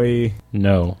Moussaoui,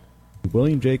 No.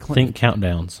 William J. Clinton. Think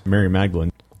countdowns. Mary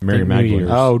Magdalene. Think New Year's.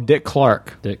 Oh, Dick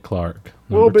Clark. Dick Clark.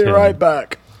 We'll number be 10. right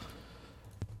back.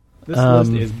 This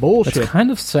list is bullshit. It's kind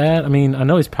of sad. I mean, I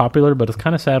know he's popular, but it's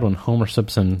kind of sad when Homer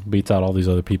Simpson beats out all these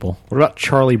other people. What about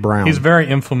Charlie Brown? He's very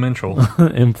influential.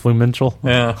 Influential.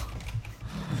 Yeah.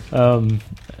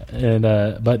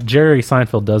 But Jerry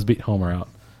Seinfeld does beat Homer out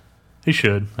He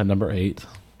should. at number 8.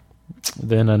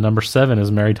 Then number 7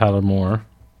 is Mary Tyler Moore.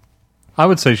 I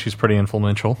would say she's pretty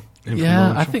influential.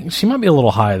 Yeah, I think she might be a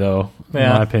little high, though, in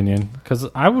Yeah. my opinion. Because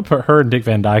I would put her and Dick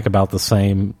Van Dyke about the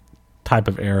same type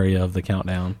of area of the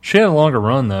countdown. She had a longer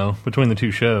run, though, between the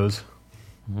two shows,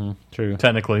 True.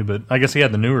 technically. But I guess he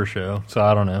had the newer show, so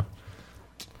I don't know.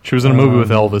 She was in a movie with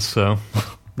Elvis, so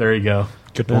there you go.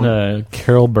 Good point. Then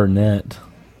Carol Burnett,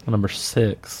 number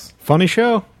 6. Funny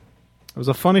show. It was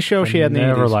a funny show she had in the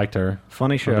Never 80s. liked her.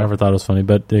 Funny I show. never thought it was funny,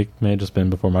 but it may have just been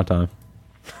before my time.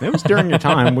 It was during your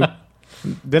time.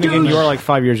 Then again, you are like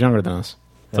 5 years younger than us.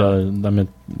 So I mean,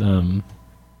 I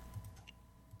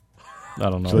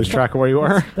don't know. So lose track of where you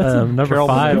are. Number Carol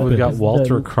 5, Burnett. we've got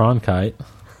Walter Cronkite.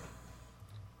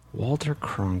 Walter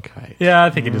Cronkite. Yeah, I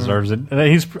think he deserves it.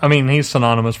 He's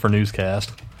synonymous for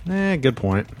newscast. Good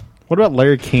point. What about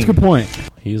Larry King? Good point.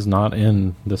 He's not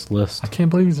in this list. I can't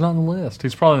believe he's not on the list.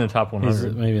 He's probably in the top He's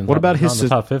 100. maybe in What about not his in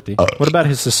the top 50? What about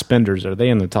his suspenders? Are they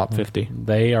in the top 50?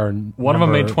 They are. One of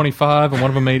them made 25 and one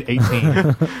of them made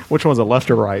 18. Which one's a left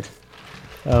or right?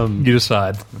 You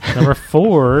decide. Number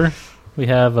 4, we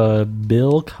have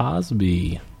Bill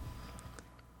Cosby.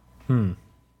 What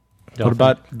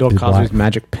about Bill Be Cosby's black.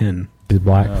 magic pen? Be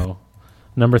black. Oh.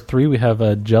 Number 3, we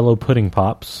have Jello Pudding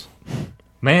Pops.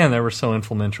 Man, they were so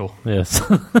influential. Yes.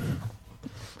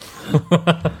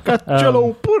 Got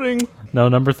Jello pudding pudding. No,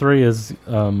 number 3 is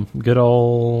good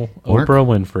old Mark? Oprah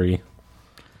Winfrey.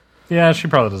 Yeah, she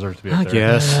probably deserves to be up there.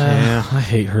 Yes. Yeah. I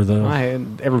hate her though.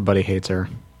 Everybody hates her.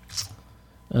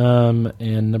 And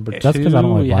number 2, That's 'cause I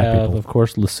don't like we black have, people. of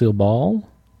course, Lucille Ball.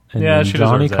 And Yeah, then she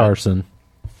Johnny deserves that. Carson.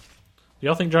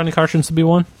 Y'all think Johnny Carson should be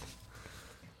one?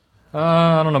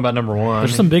 I don't know about number 1.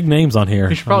 There's some big names on here.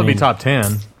 He should probably be top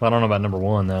 10. But I don't know about number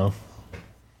 1 though.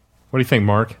 What do you think,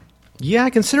 Mark? Yeah,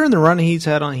 considering the run he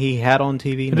had on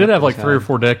TV. He did have like 3 or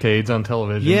 4 decades on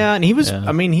television. Yeah, and he was. Yeah.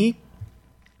 I mean,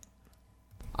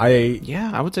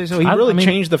 I would say so. He really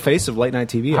changed the face of late night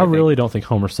TV. I really don't think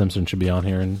Homer Simpson should be on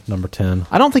here in number 10.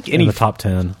 I don't think In any the top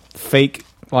 10. fake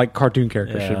like cartoon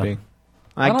character Yeah. should be.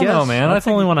 I don't know, man. That's I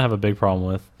the only think one I have a big problem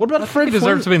with. What about Fred? he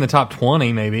deserves to be in the top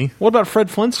 20, maybe. What about Fred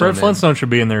Flintstone? Fred Flintstone should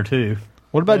be in there too.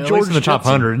 What about At George least in the top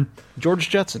Jetson? 100? George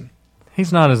Jetson.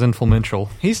 He's not as influential.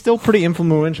 He's still pretty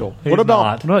influential. He's what about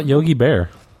not. What about Yogi Bear?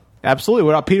 absolutely?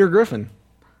 What about Peter Griffin?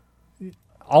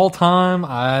 All time?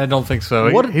 I don't think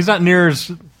so. What- He's not near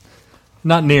as...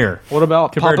 Not near. What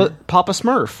about Compared- Papa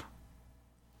Smurf?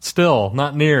 Still,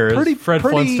 not near as Fred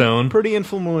Flintstone. Pretty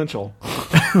influential.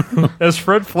 As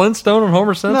Fred Flintstone and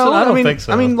Homer Simpson? No, I don't mean, think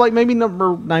so. I mean, like maybe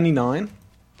number 99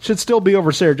 should still be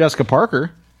over Sarah Jessica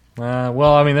Parker.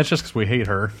 well, I mean, that's just because we hate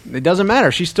her. It doesn't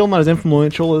matter. She's still not as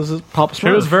influential as Papa Smurf. She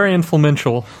was very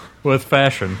influential with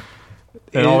fashion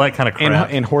and all that kind of crap.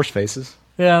 and horse faces.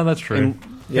 Yeah, that's true.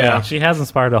 Yeah. She has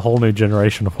inspired a whole new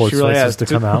generation of horse She really faces has. to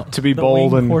come out. To be The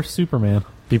bold winged and horse Superman.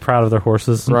 Be proud of their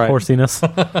horses and Right. horsiness.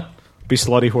 be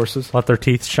slutty horses. Let their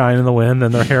teeth shine in the wind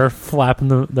and their hair flap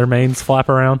and their manes flap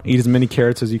around. Eat as many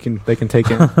carrots as they can take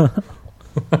in.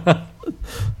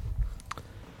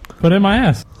 Put in my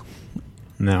ass.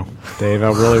 No, Dave, I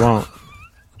really won't.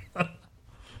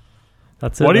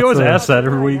 That's it. Why do you That's always the- ask that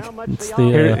every week? It's the,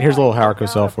 Here's a little Howard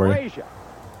Cosell for you.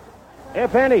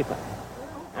 If anything.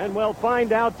 And we'll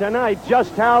find out tonight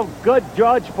just how good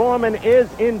George Foreman is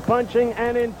in punching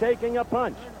and in taking a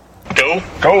punch. Go.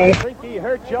 I think he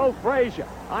hurt Joe Frazier.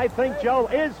 I think Joe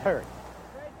is hurt.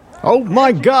 Oh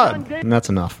my God! And that's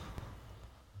enough.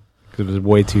 Because it was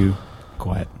way too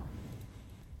quiet.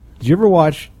 Did you ever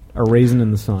watch A Raisin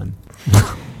in the Sun?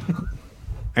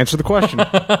 Answer the question.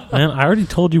 Man, I already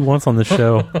told you once on this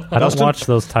show. I don't Dustin? watch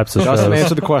those types of Dustin, shows.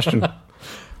 answer the question.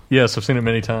 Yes, I've seen it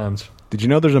many times. Did you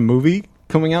know there's a movie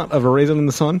coming out of A Raisin in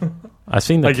the Sun? I've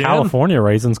seen the Again? California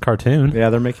Raisins cartoon. Yeah,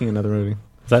 they're making another movie.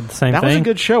 Is that the same That thing? was a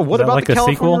good show. What Is that about like the a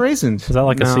California sequel? Raisins? Is that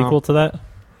like a No. sequel to that?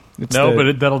 It's No,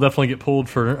 the- but that'll definitely get pulled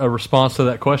for a response to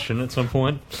that question at some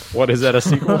point. what is that, a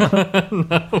sequel?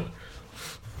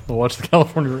 We'll watch the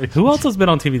California Raisins. Who else has been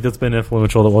on TV that's been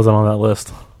influential that wasn't on that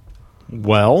list?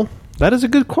 Well, that is a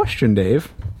good question,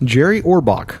 Dave. Jerry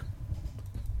Orbach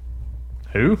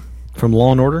Who? from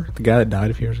Law and Order, the guy that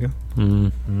died a few years ago. I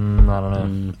don't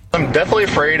know. I'm definitely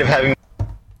afraid of having.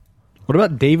 What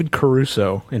about David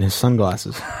Caruso and his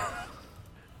sunglasses?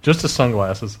 Just his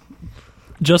sunglasses.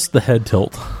 Just the head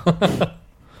tilt.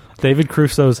 David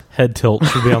Crusoe's head tilt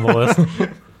should be on the list.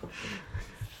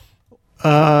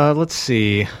 Let's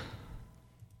see.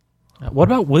 What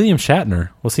about William Shatner?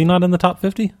 Was he not in the top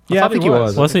 50? Yeah, I think he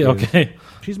was. Was he? Okay.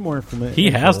 She's more influential. He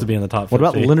has to be in the top 50. What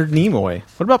about Leonard Nimoy?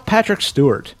 What about Patrick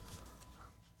Stewart?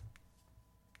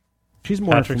 She's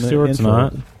more Patrick influential. Stewart's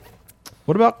not.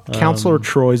 What about Counselor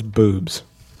Troy's boobs?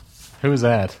 Who is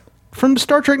that? From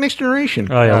Star Trek Next Generation.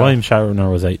 Oh, yeah. William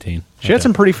Shatner was 18. She had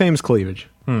some pretty famous cleavage.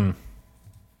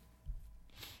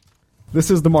 This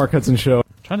is the Mark Hudson Show.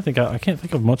 Trying to think. I can't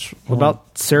think of much. What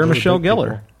about Sarah really Michelle big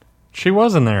Gellar? She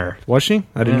was in there. Was she?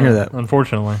 I didn't Yeah, hear that.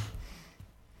 Unfortunately.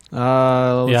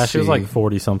 Yeah, she was like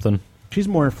 40 something. She's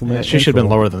more influential. Yeah, she should have been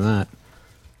lower than that.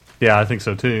 Yeah, I think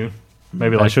so too.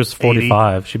 Maybe Like like she was 80.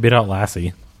 45. She beat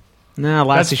outLassie. Nah,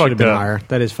 Lassie That's should have been fucked up. higher.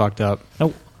 That is fucked up.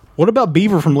 Oh. What about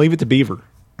Beaver from Leave It to Beaver?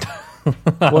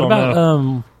 What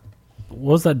about what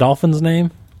was that dolphin's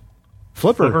name?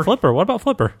 Flipper. Flipper. What about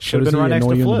Flipper? Should have Does been he right next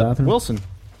annoy to you in the Flip. bathroom? Wilson.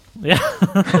 Yeah,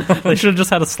 they should have just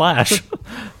had a slash.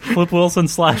 Flip Wilson /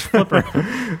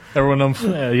 Flipper.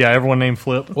 Everyone named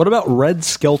Flip. What about Red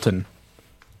Skelton?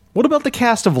 What about the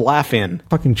cast of Laugh-In?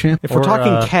 Fucking champ. If we're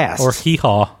talking cast. or Hee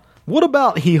Haw. What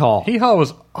about Hee Haw? Hee Haw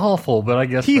was awful, but I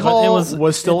guess Hee Haw it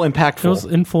was still impactful. It was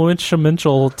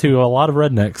influential to a lot of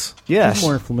rednecks. Yes, He's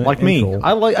more influential. like me.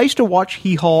 I used to watch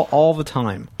Hee Haw all the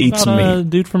time. Eats About me. a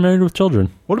dude from Married with Children.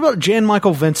 What about Jan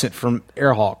Michael Vincent from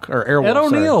Airhawk or Airwolf? Ed sorry.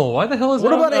 O'Neill. Why the hell is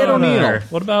What about Ed O'Neill?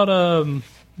 What about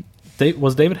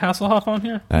was David Hasselhoff on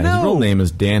here? His No. real name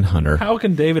is Dan Hunter. How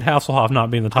can David Hasselhoff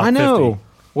not be in the top I know. 50?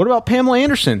 What about Pamela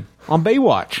Anderson on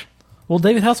Baywatch? Well,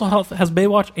 David Hasselhoff has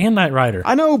Baywatch and Knight Rider.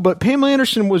 I know, but Pamela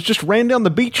Anderson just ran down the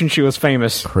beach and she was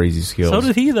famous. Crazy skills. So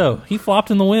did he, though. He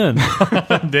flopped in the wind.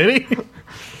 Did he?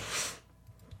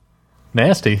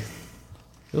 Nasty. It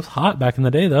was hot back in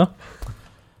the day, though.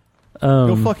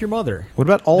 Go fuck your mother. What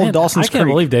about all of Dawson's I can't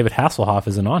Creek? believe David Hasselhoff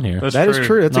isn't on here. That's That is true.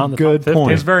 true. That's Not a in the good top 50.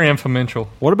 point. He's very influential.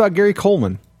 What about Gary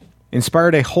Coleman?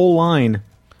 Inspired a whole line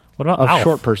What about of Alf?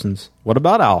 short persons. What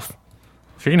about Alf?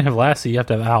 If you're going to have Lassie, you have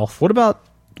to have Alf. What about,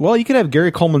 well, you could have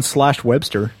Gary Coleman /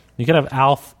 Webster. You could have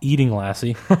Alf eating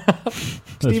Lassie.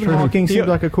 Stephen Hawking seems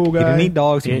like a cool He guy. didn't eat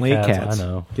dogs, he He only ate ate cats, cats. I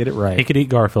know. Get it right. He could eat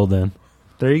Garfield then.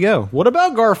 There you go. What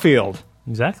about Garfield?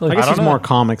 Exactly. I guess don't he's know. more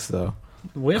comics, though.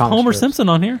 We have comic Homer strips. Simpson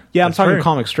on here. Yeah, I'm That's talking true.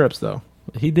 comic strips, though.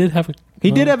 He did have a...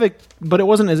 He did have a, but it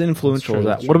wasn't as influential as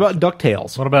that. What about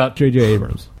DuckTales? What about J.J.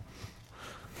 Abrams.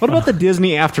 What about the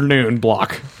Disney Afternoon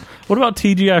block? What about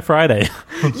TGI Friday?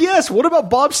 Yes, what about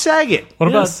Bob Saget?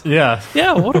 what Yes. about yeah?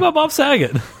 Yeah, what about Bob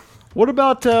Saget? What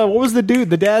about, what was the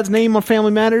dad's name on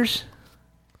Family Matters?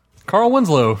 Carl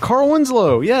Winslow. Carl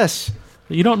Winslow, yes.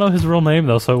 You don't know his real name,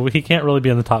 though, so he can't really be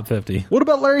in the top 50. What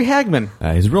about Larry Hagman?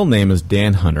 His real name is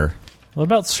Dan Hunter. What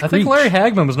about Screech? I think Larry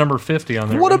Hagman was number 50 on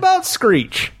there. What right? about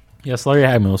Screech? Yes, Larry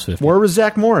Hagman was 50. Where was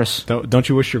Zach Morris? Don't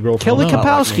you wish your girlfriend Kelly was a lot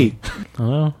like Kapowski. me? I don't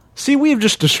know. See, we have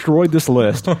just destroyed this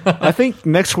list. I think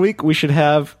next week we should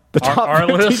have the top our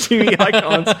 50 list? TV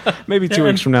icons. Maybe 2 And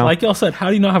weeks from now. like y'all said, how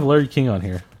do you not have Larry King on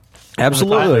here?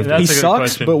 Absolutely. That's He a good sucks,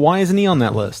 question. but why isn't he on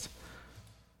that list?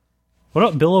 What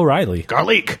about Bill O'Reilly?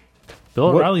 Garlic. Bill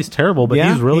What- O'Reilly's terrible, but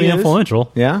Yeah, he's really he is.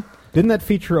 influential. Yeah? Didn't that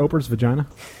feature Oprah's vagina?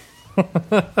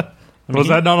 Was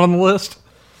that not on the list?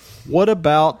 What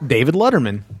about David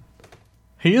Letterman?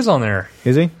 He is on there.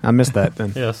 Is he? I missed that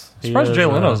then. Yes. he Surprised is, Jay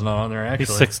Leno's not on there. Actually,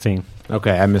 He's 16.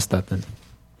 Okay, I missed that then.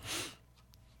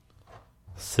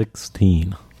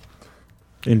 16.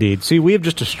 Indeed. See, we have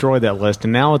just destroyed that list,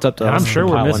 and now it's up to And us I'm to sure we're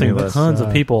compile a missing new list. tons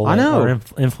of people I that know. are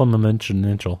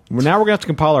influential. Now we're going to have to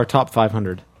compile our top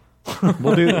 500.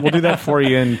 We'll do that for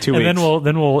you in 2 weeks. And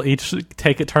then we'll each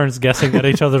take it turns guessing at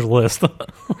each other's list.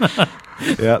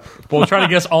 Yep. we'll try to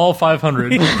guess all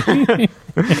 500.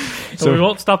 So we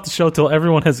won't stop the show till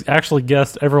everyone has actually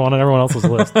guessed everyone on everyone else's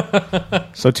list.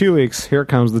 So 2 weeks. Here it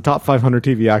comes. The top 500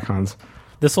 TV icons.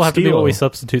 This will have to be Stilo. what we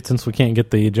substitute since we can't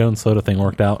get the Jones Soda thing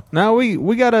worked out. Now we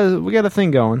got a thing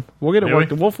going. We'll get it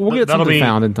worked. We'll get That'll something be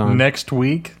found in time. next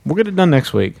week. We'll get it done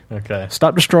next week. Okay.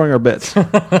 Stop destroying our bits.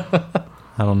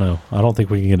 I don't know. I don't think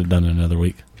we can get it done in another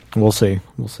week. We'll see.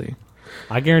 We'll see.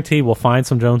 I guarantee we'll find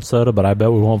some Jones Soda, but I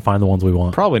bet we won't find the ones we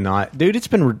want. Probably not, dude.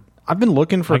 I've been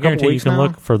looking for I a couple guarantee you weeks can now.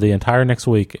 look for the entire next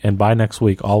week, and by next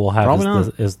week, all we'll have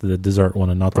Probably is the dessert one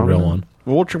and not the Probably real not. one.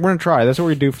 Well, we're gonna try. That's what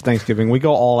we do for Thanksgiving. We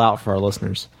go all out for our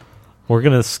listeners. We're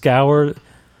gonna scour.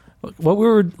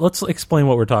 Let's explain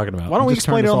what we're talking about. Why don't we Just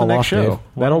turn explain it this on the all next off, show? Dave.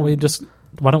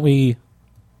 Why don't we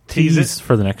Tease tease it?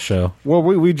 for the next show? Well,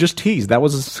 we just teased. That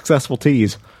was a successful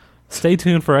tease. Stay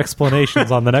tuned for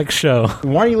explanations on the next show.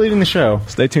 Why are you leaving the show?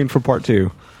 Stay tuned for part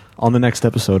 2 on the next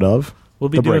episode of We'll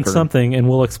be The doing Breaker. something, and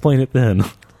we'll explain it then.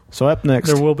 So up next,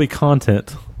 There will be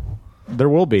content, there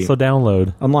will be. so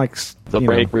download. Unlike The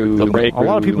break room. The break a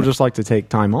lot of room. people just like to take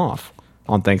time off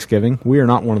on Thanksgiving. We are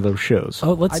not one of those shows.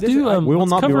 Oh, let's do. we will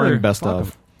let's not be cover- running best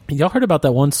of. Y'all heard about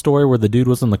that one story where the dude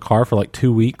was in the car for like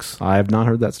 2 weeks? I have not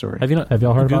heard that story. Have you not? Have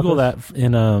y'all heard Google about that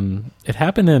in it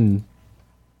happened in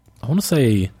I want to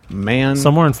say Man,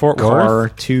 somewhere in Fort car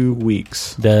Worth. 2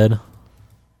 weeks. Dead.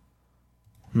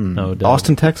 No, dead.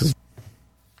 Austin, Texas.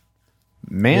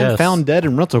 Man Yes. found dead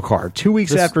in rental car 2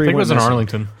 weeks This- after I he think it went was in missing.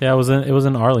 Arlington. Yeah, it was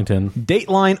in Arlington.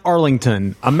 Dateline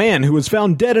Arlington. A man who was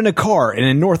found dead in a car in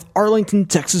a North Arlington,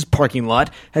 Texas parking lot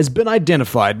has been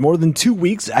identified more than 2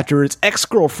 weeks after his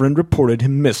ex-girlfriend reported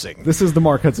him missing. This is the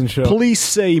Mark Hudson Show. Police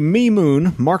say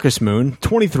Marcus Moon,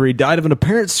 23, died of an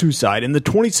apparent suicide in the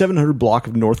 2700 block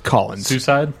of North Collins.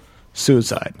 Suicide?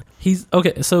 Suicide. He's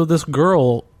okay. So this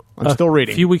girl, I'm still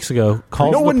reading. A few weeks ago,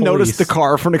 called No the one police. noticed the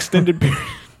car for an extended period.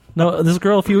 No, this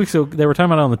girl a few weeks ago, they were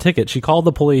talking about it on the ticket. She called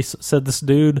the police, said this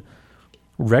dude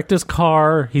wrecked his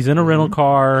car. He's in a rental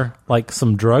car. Like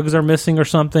some drugs are missing or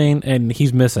something, and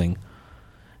he's missing.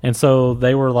 And so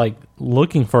they were like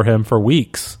looking for him for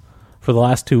weeks, for the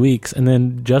last 2 weeks. And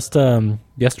then just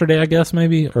yesterday, I guess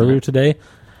maybe earlier today,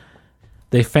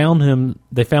 they found him.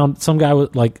 They found some guy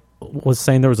was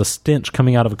saying there was a stench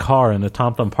coming out of a car in a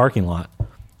TomTom parking lot,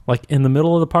 like in the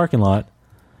middle of the parking lot.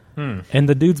 And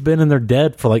the dude's been in there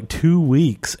dead for like 2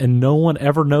 weeks, and no one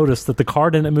ever noticed that the car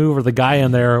didn't move or the guy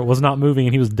in there was not moving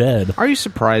and he was dead. Are you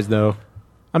surprised, though?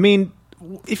 I mean,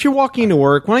 if you're walking to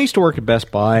work, when I used to work at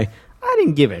Best Buy, I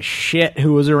didn't give a shit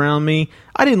who was around me.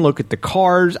 I didn't look at the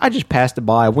cars. I just passed it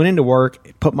by. I went into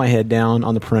work, put my head down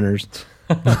on the printers.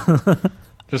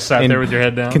 Just sat there with your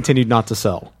head down? Continued not to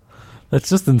sell. That's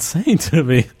just insane to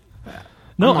me.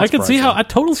 No, I can see how. I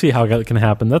totally see how that can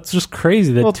happen. That's just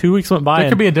crazy that 2 weeks went by.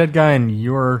 There could be a dead guy in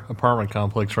your apartment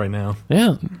complex right now.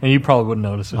 Yeah. And you probably wouldn't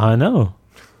notice it. I know.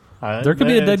 There could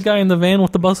be a dead guy in the van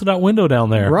with the busted out window down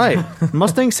there. Right.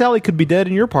 Mustang Sally could be dead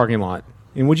in your parking lot.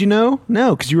 And would you know?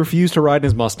 No, because you refused to ride in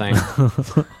his Mustang.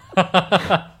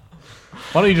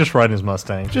 Why don't you just ride in his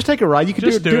Mustang? Just take a ride. You could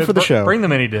just do it for the show. Bring the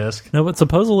mini disc. No, but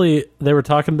supposedly they were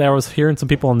talking. I was hearing some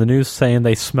people on the news saying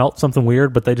they smelt something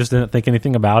weird, but they just didn't think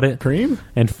anything about it. Cream?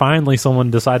 And finally,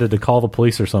 someone decided to call the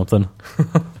police or something.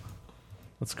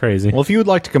 That's crazy. Well, if you would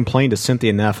like to complain to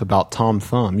Cynthia Neff about Tom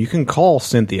Thumb, you can call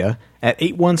Cynthia at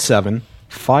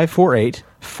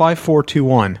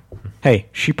 817-548-5421. Hey,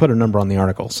 she put her number on the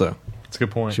article, so that's a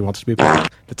good point. She wants to be part.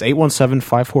 That's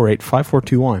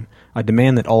 817-548-5421. I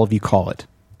demand that all of you call it.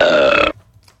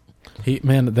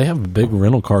 Man, they have a big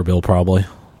rental car bill, probably.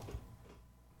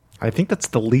 I think that's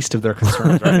the least of their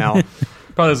concerns right now.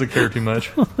 Probably doesn't care too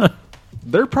much.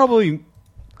 They're probably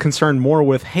concerned more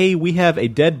with, hey, we have a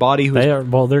dead body who's... They're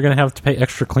going to have to pay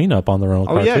extra cleanup on the rental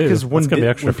car, yeah, because when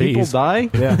extra people fees. die,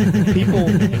 people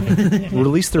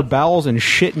release their bowels and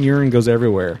shit and urine goes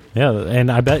everywhere. Yeah,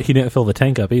 and I bet he didn't fill the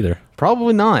tank up either.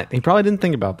 Probably not. He probably didn't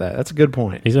think about that. That's a good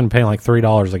point. He's going to pay like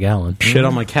 $3 a gallon. Shit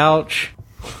on my couch.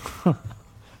 So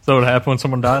what happened when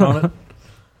someone died on it?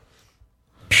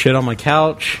 Shit on my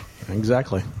couch.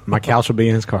 Exactly. My couch will be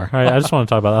in his car. All right, I just want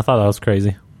to talk about that. I thought that was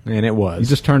crazy. And it was. You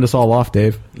just turned us all off,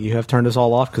 Dave. You have turned us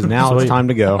all off because now it's time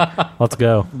to go. Let's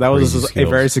go. That was a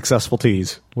very successful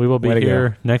tease. We will be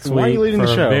here next week Why are you leading for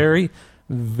the show? a very,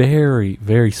 very,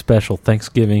 very special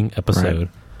Thanksgiving episode.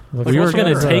 Right. We are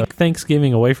going to take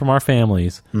Thanksgiving away from our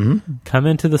families, come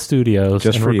into the studios,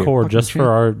 and record just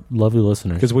for our lovely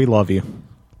listeners. Because we love you.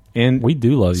 And we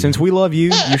do love you. Since we love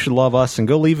you, you should love us. And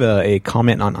go leave a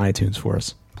comment on iTunes for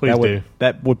us. Please do.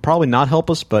 That would probably not help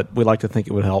us, but we'd like to think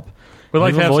it would help. We'd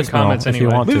like to have some comments if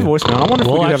anyway. you want Leave a voicemail. I wonder if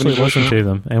we'll we actually have any listen to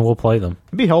them, and we'll play them.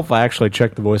 It'd be helpful if I actually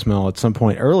check the voicemail at some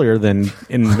point earlier than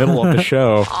in the middle of the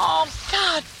show. Oh,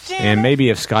 God damn. And maybe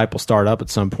if Skype will start up at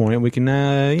some point, we can,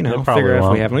 figure out if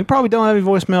won't. we have. We probably don't have any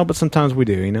voicemail, but sometimes we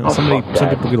do. Some people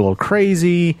get a little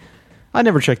crazy. I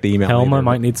never check the email. Helma either.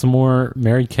 might need some more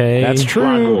Mary Kay. That's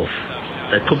true.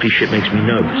 That cookie shit makes me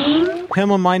nervous.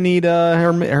 Helma might need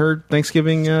her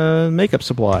Thanksgiving makeup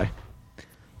supply.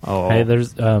 Oh, Hey,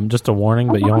 there's just a warning,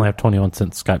 but you only have 21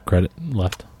 cents Skype credit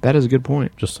left. That is a good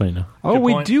point. Just so you know. Oh,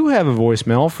 we do have a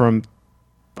voicemail from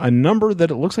a number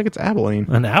that it looks like it's Abilene.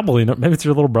 An Abilene? Maybe it's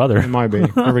your little brother. It might be.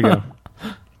 Here we go.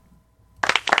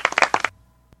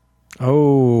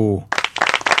 Oh.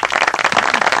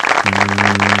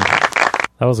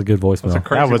 That was a good voicemail.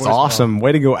 That was awesome.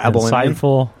 Way to go, Abilene.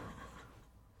 Insightful.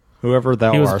 Whoever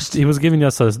thou art. He was giving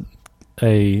us a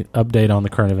update on the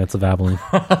current events of Abilene.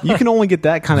 You can only get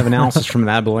that kind of analysis from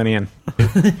an Abilenian.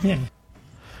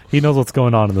 He knows what's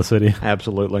going on in the city.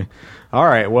 Absolutely. All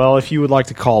right. Well, if you would like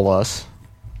to call us,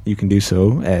 you can do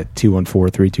so at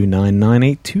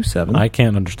 214-329-9827. I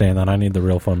can't understand that. I need the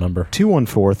real phone number.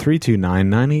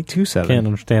 214-329-9827. Can't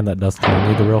understand that, Dustin. I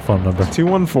need the real phone number.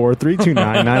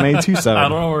 214-329-9827. I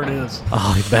don't know where it is.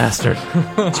 Oh, you bastard.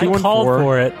 I called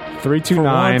for it. 329. For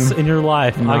once in your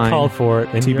life, I called for it,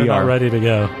 and TBR. you're not ready to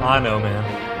go. I know,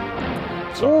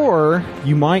 man. Or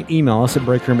you might email us at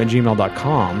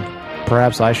breakroom@gmail.com.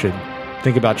 Perhaps I should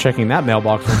think about checking that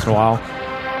mailbox once in a while.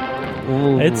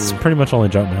 Ooh. It's pretty much only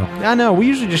junk mail. I know. We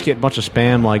usually just get a bunch of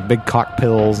spam, like big cock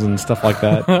pills and stuff like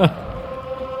that. We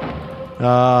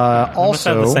must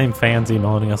Also, have the same fans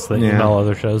emailing us that email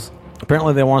other shows.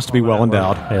 Apparently, they want us to be well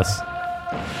endowed. Yes.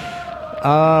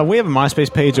 We have a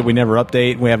MySpace page that we never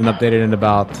update. We haven't updated in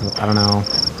about,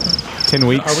 10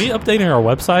 weeks. Are we updating our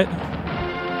website?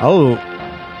 Oh.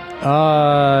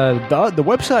 The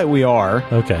website we are.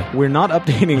 Okay. We're not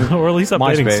updating or at least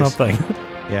updating MySpace. something.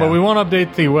 Yeah. But we want to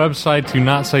update the website to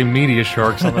not say Media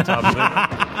Sharks on the top of it.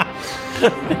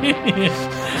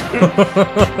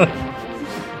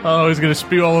 Oh, he's going to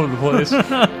spew all over the place.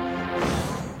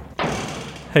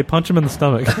 Hey, punch him in the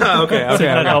stomach. Okay. See if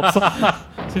that helps.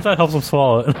 See if that helps him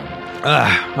swallow it.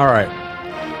 All right.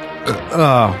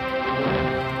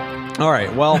 All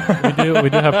right. Well, we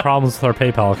do have problems with our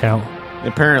PayPal account.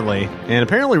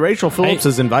 apparently Rachel Phillips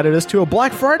has invited us to a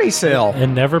Black Friday sale.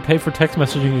 And never pay for text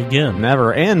messaging again.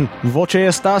 Never. And voce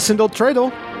está siendo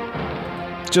traído.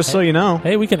 Just so you know.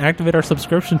 Hey, we can activate our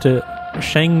subscription to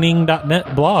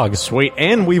shangning.net blog. Sweet.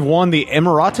 And we've won the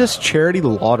Emiratus Charity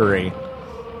Lottery.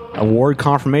 award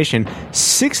confirmation.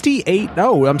 68.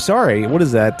 Oh, I'm sorry. What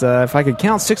is that? If I could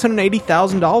count,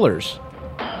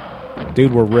 $680,000.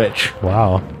 Dude, we're rich.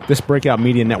 Wow. This Breakout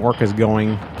Media Network is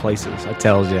going places. I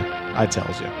tells you.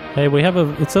 Hey,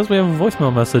 it says we have a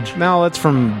voicemail message. No, that's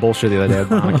from bullshit the other day on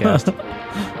the podcast.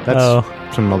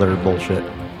 That's some other bullshit.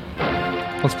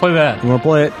 Let's play that. You want to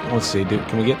play it? Let's see, dude.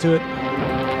 Can we get to it?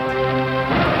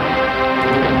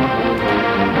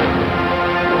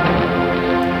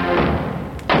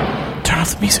 Turn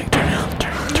off the music. Turn off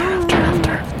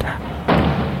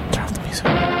the music.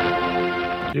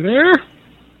 You there?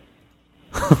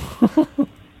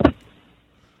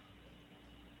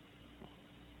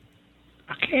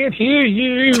 I can't hear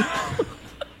you.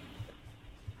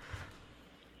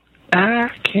 I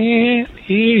can't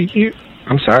hear you.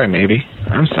 I'm sorry, maybe.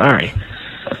 I'm sorry.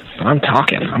 But I'm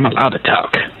talking. I'm allowed to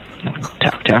talk.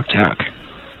 Talk.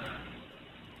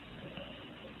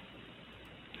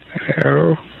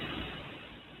 Hello?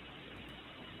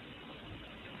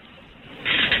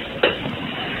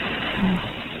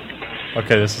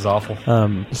 Okay, this is awful.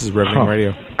 This is Riveting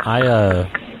Radio.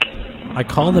 I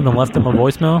called them and left them a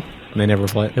voicemail. And they never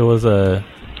play it? It was a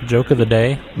joke of the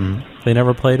day. Mm-hmm. They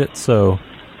never played it, so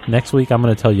next week I'm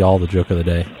going to tell y'all the joke of the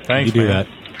day. Thanks, you do man. that.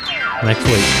 Next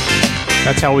week.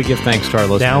 That's how we give thanks to our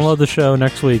listeners. Download the show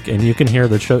next week, and you can hear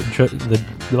the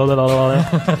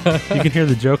you can hear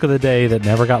the joke of the day that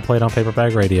never got played on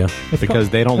Paperback Radio because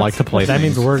they don't like to play That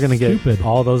things. means we're going to get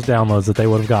all those downloads that they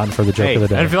would have gotten for the joke of the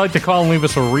day. And if you'd like to call and leave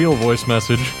us a real voice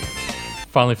message,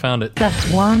 finally found it. That's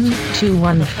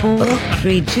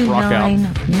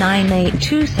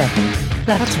 1-214-329-9827.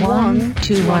 That's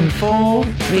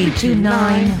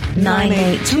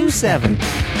 1-214-329-9827.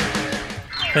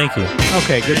 Thank you.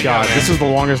 Okay, good job. This is the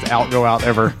longest outgo out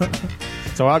ever.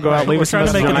 So I'll go out, leave us a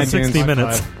message on iTunes. 60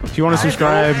 minutes. If you want to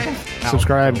subscribe,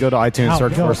 go to iTunes,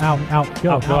 search for us.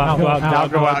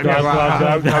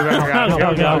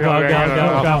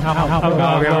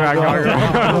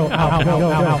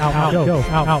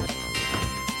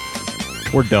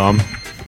 We're dumb.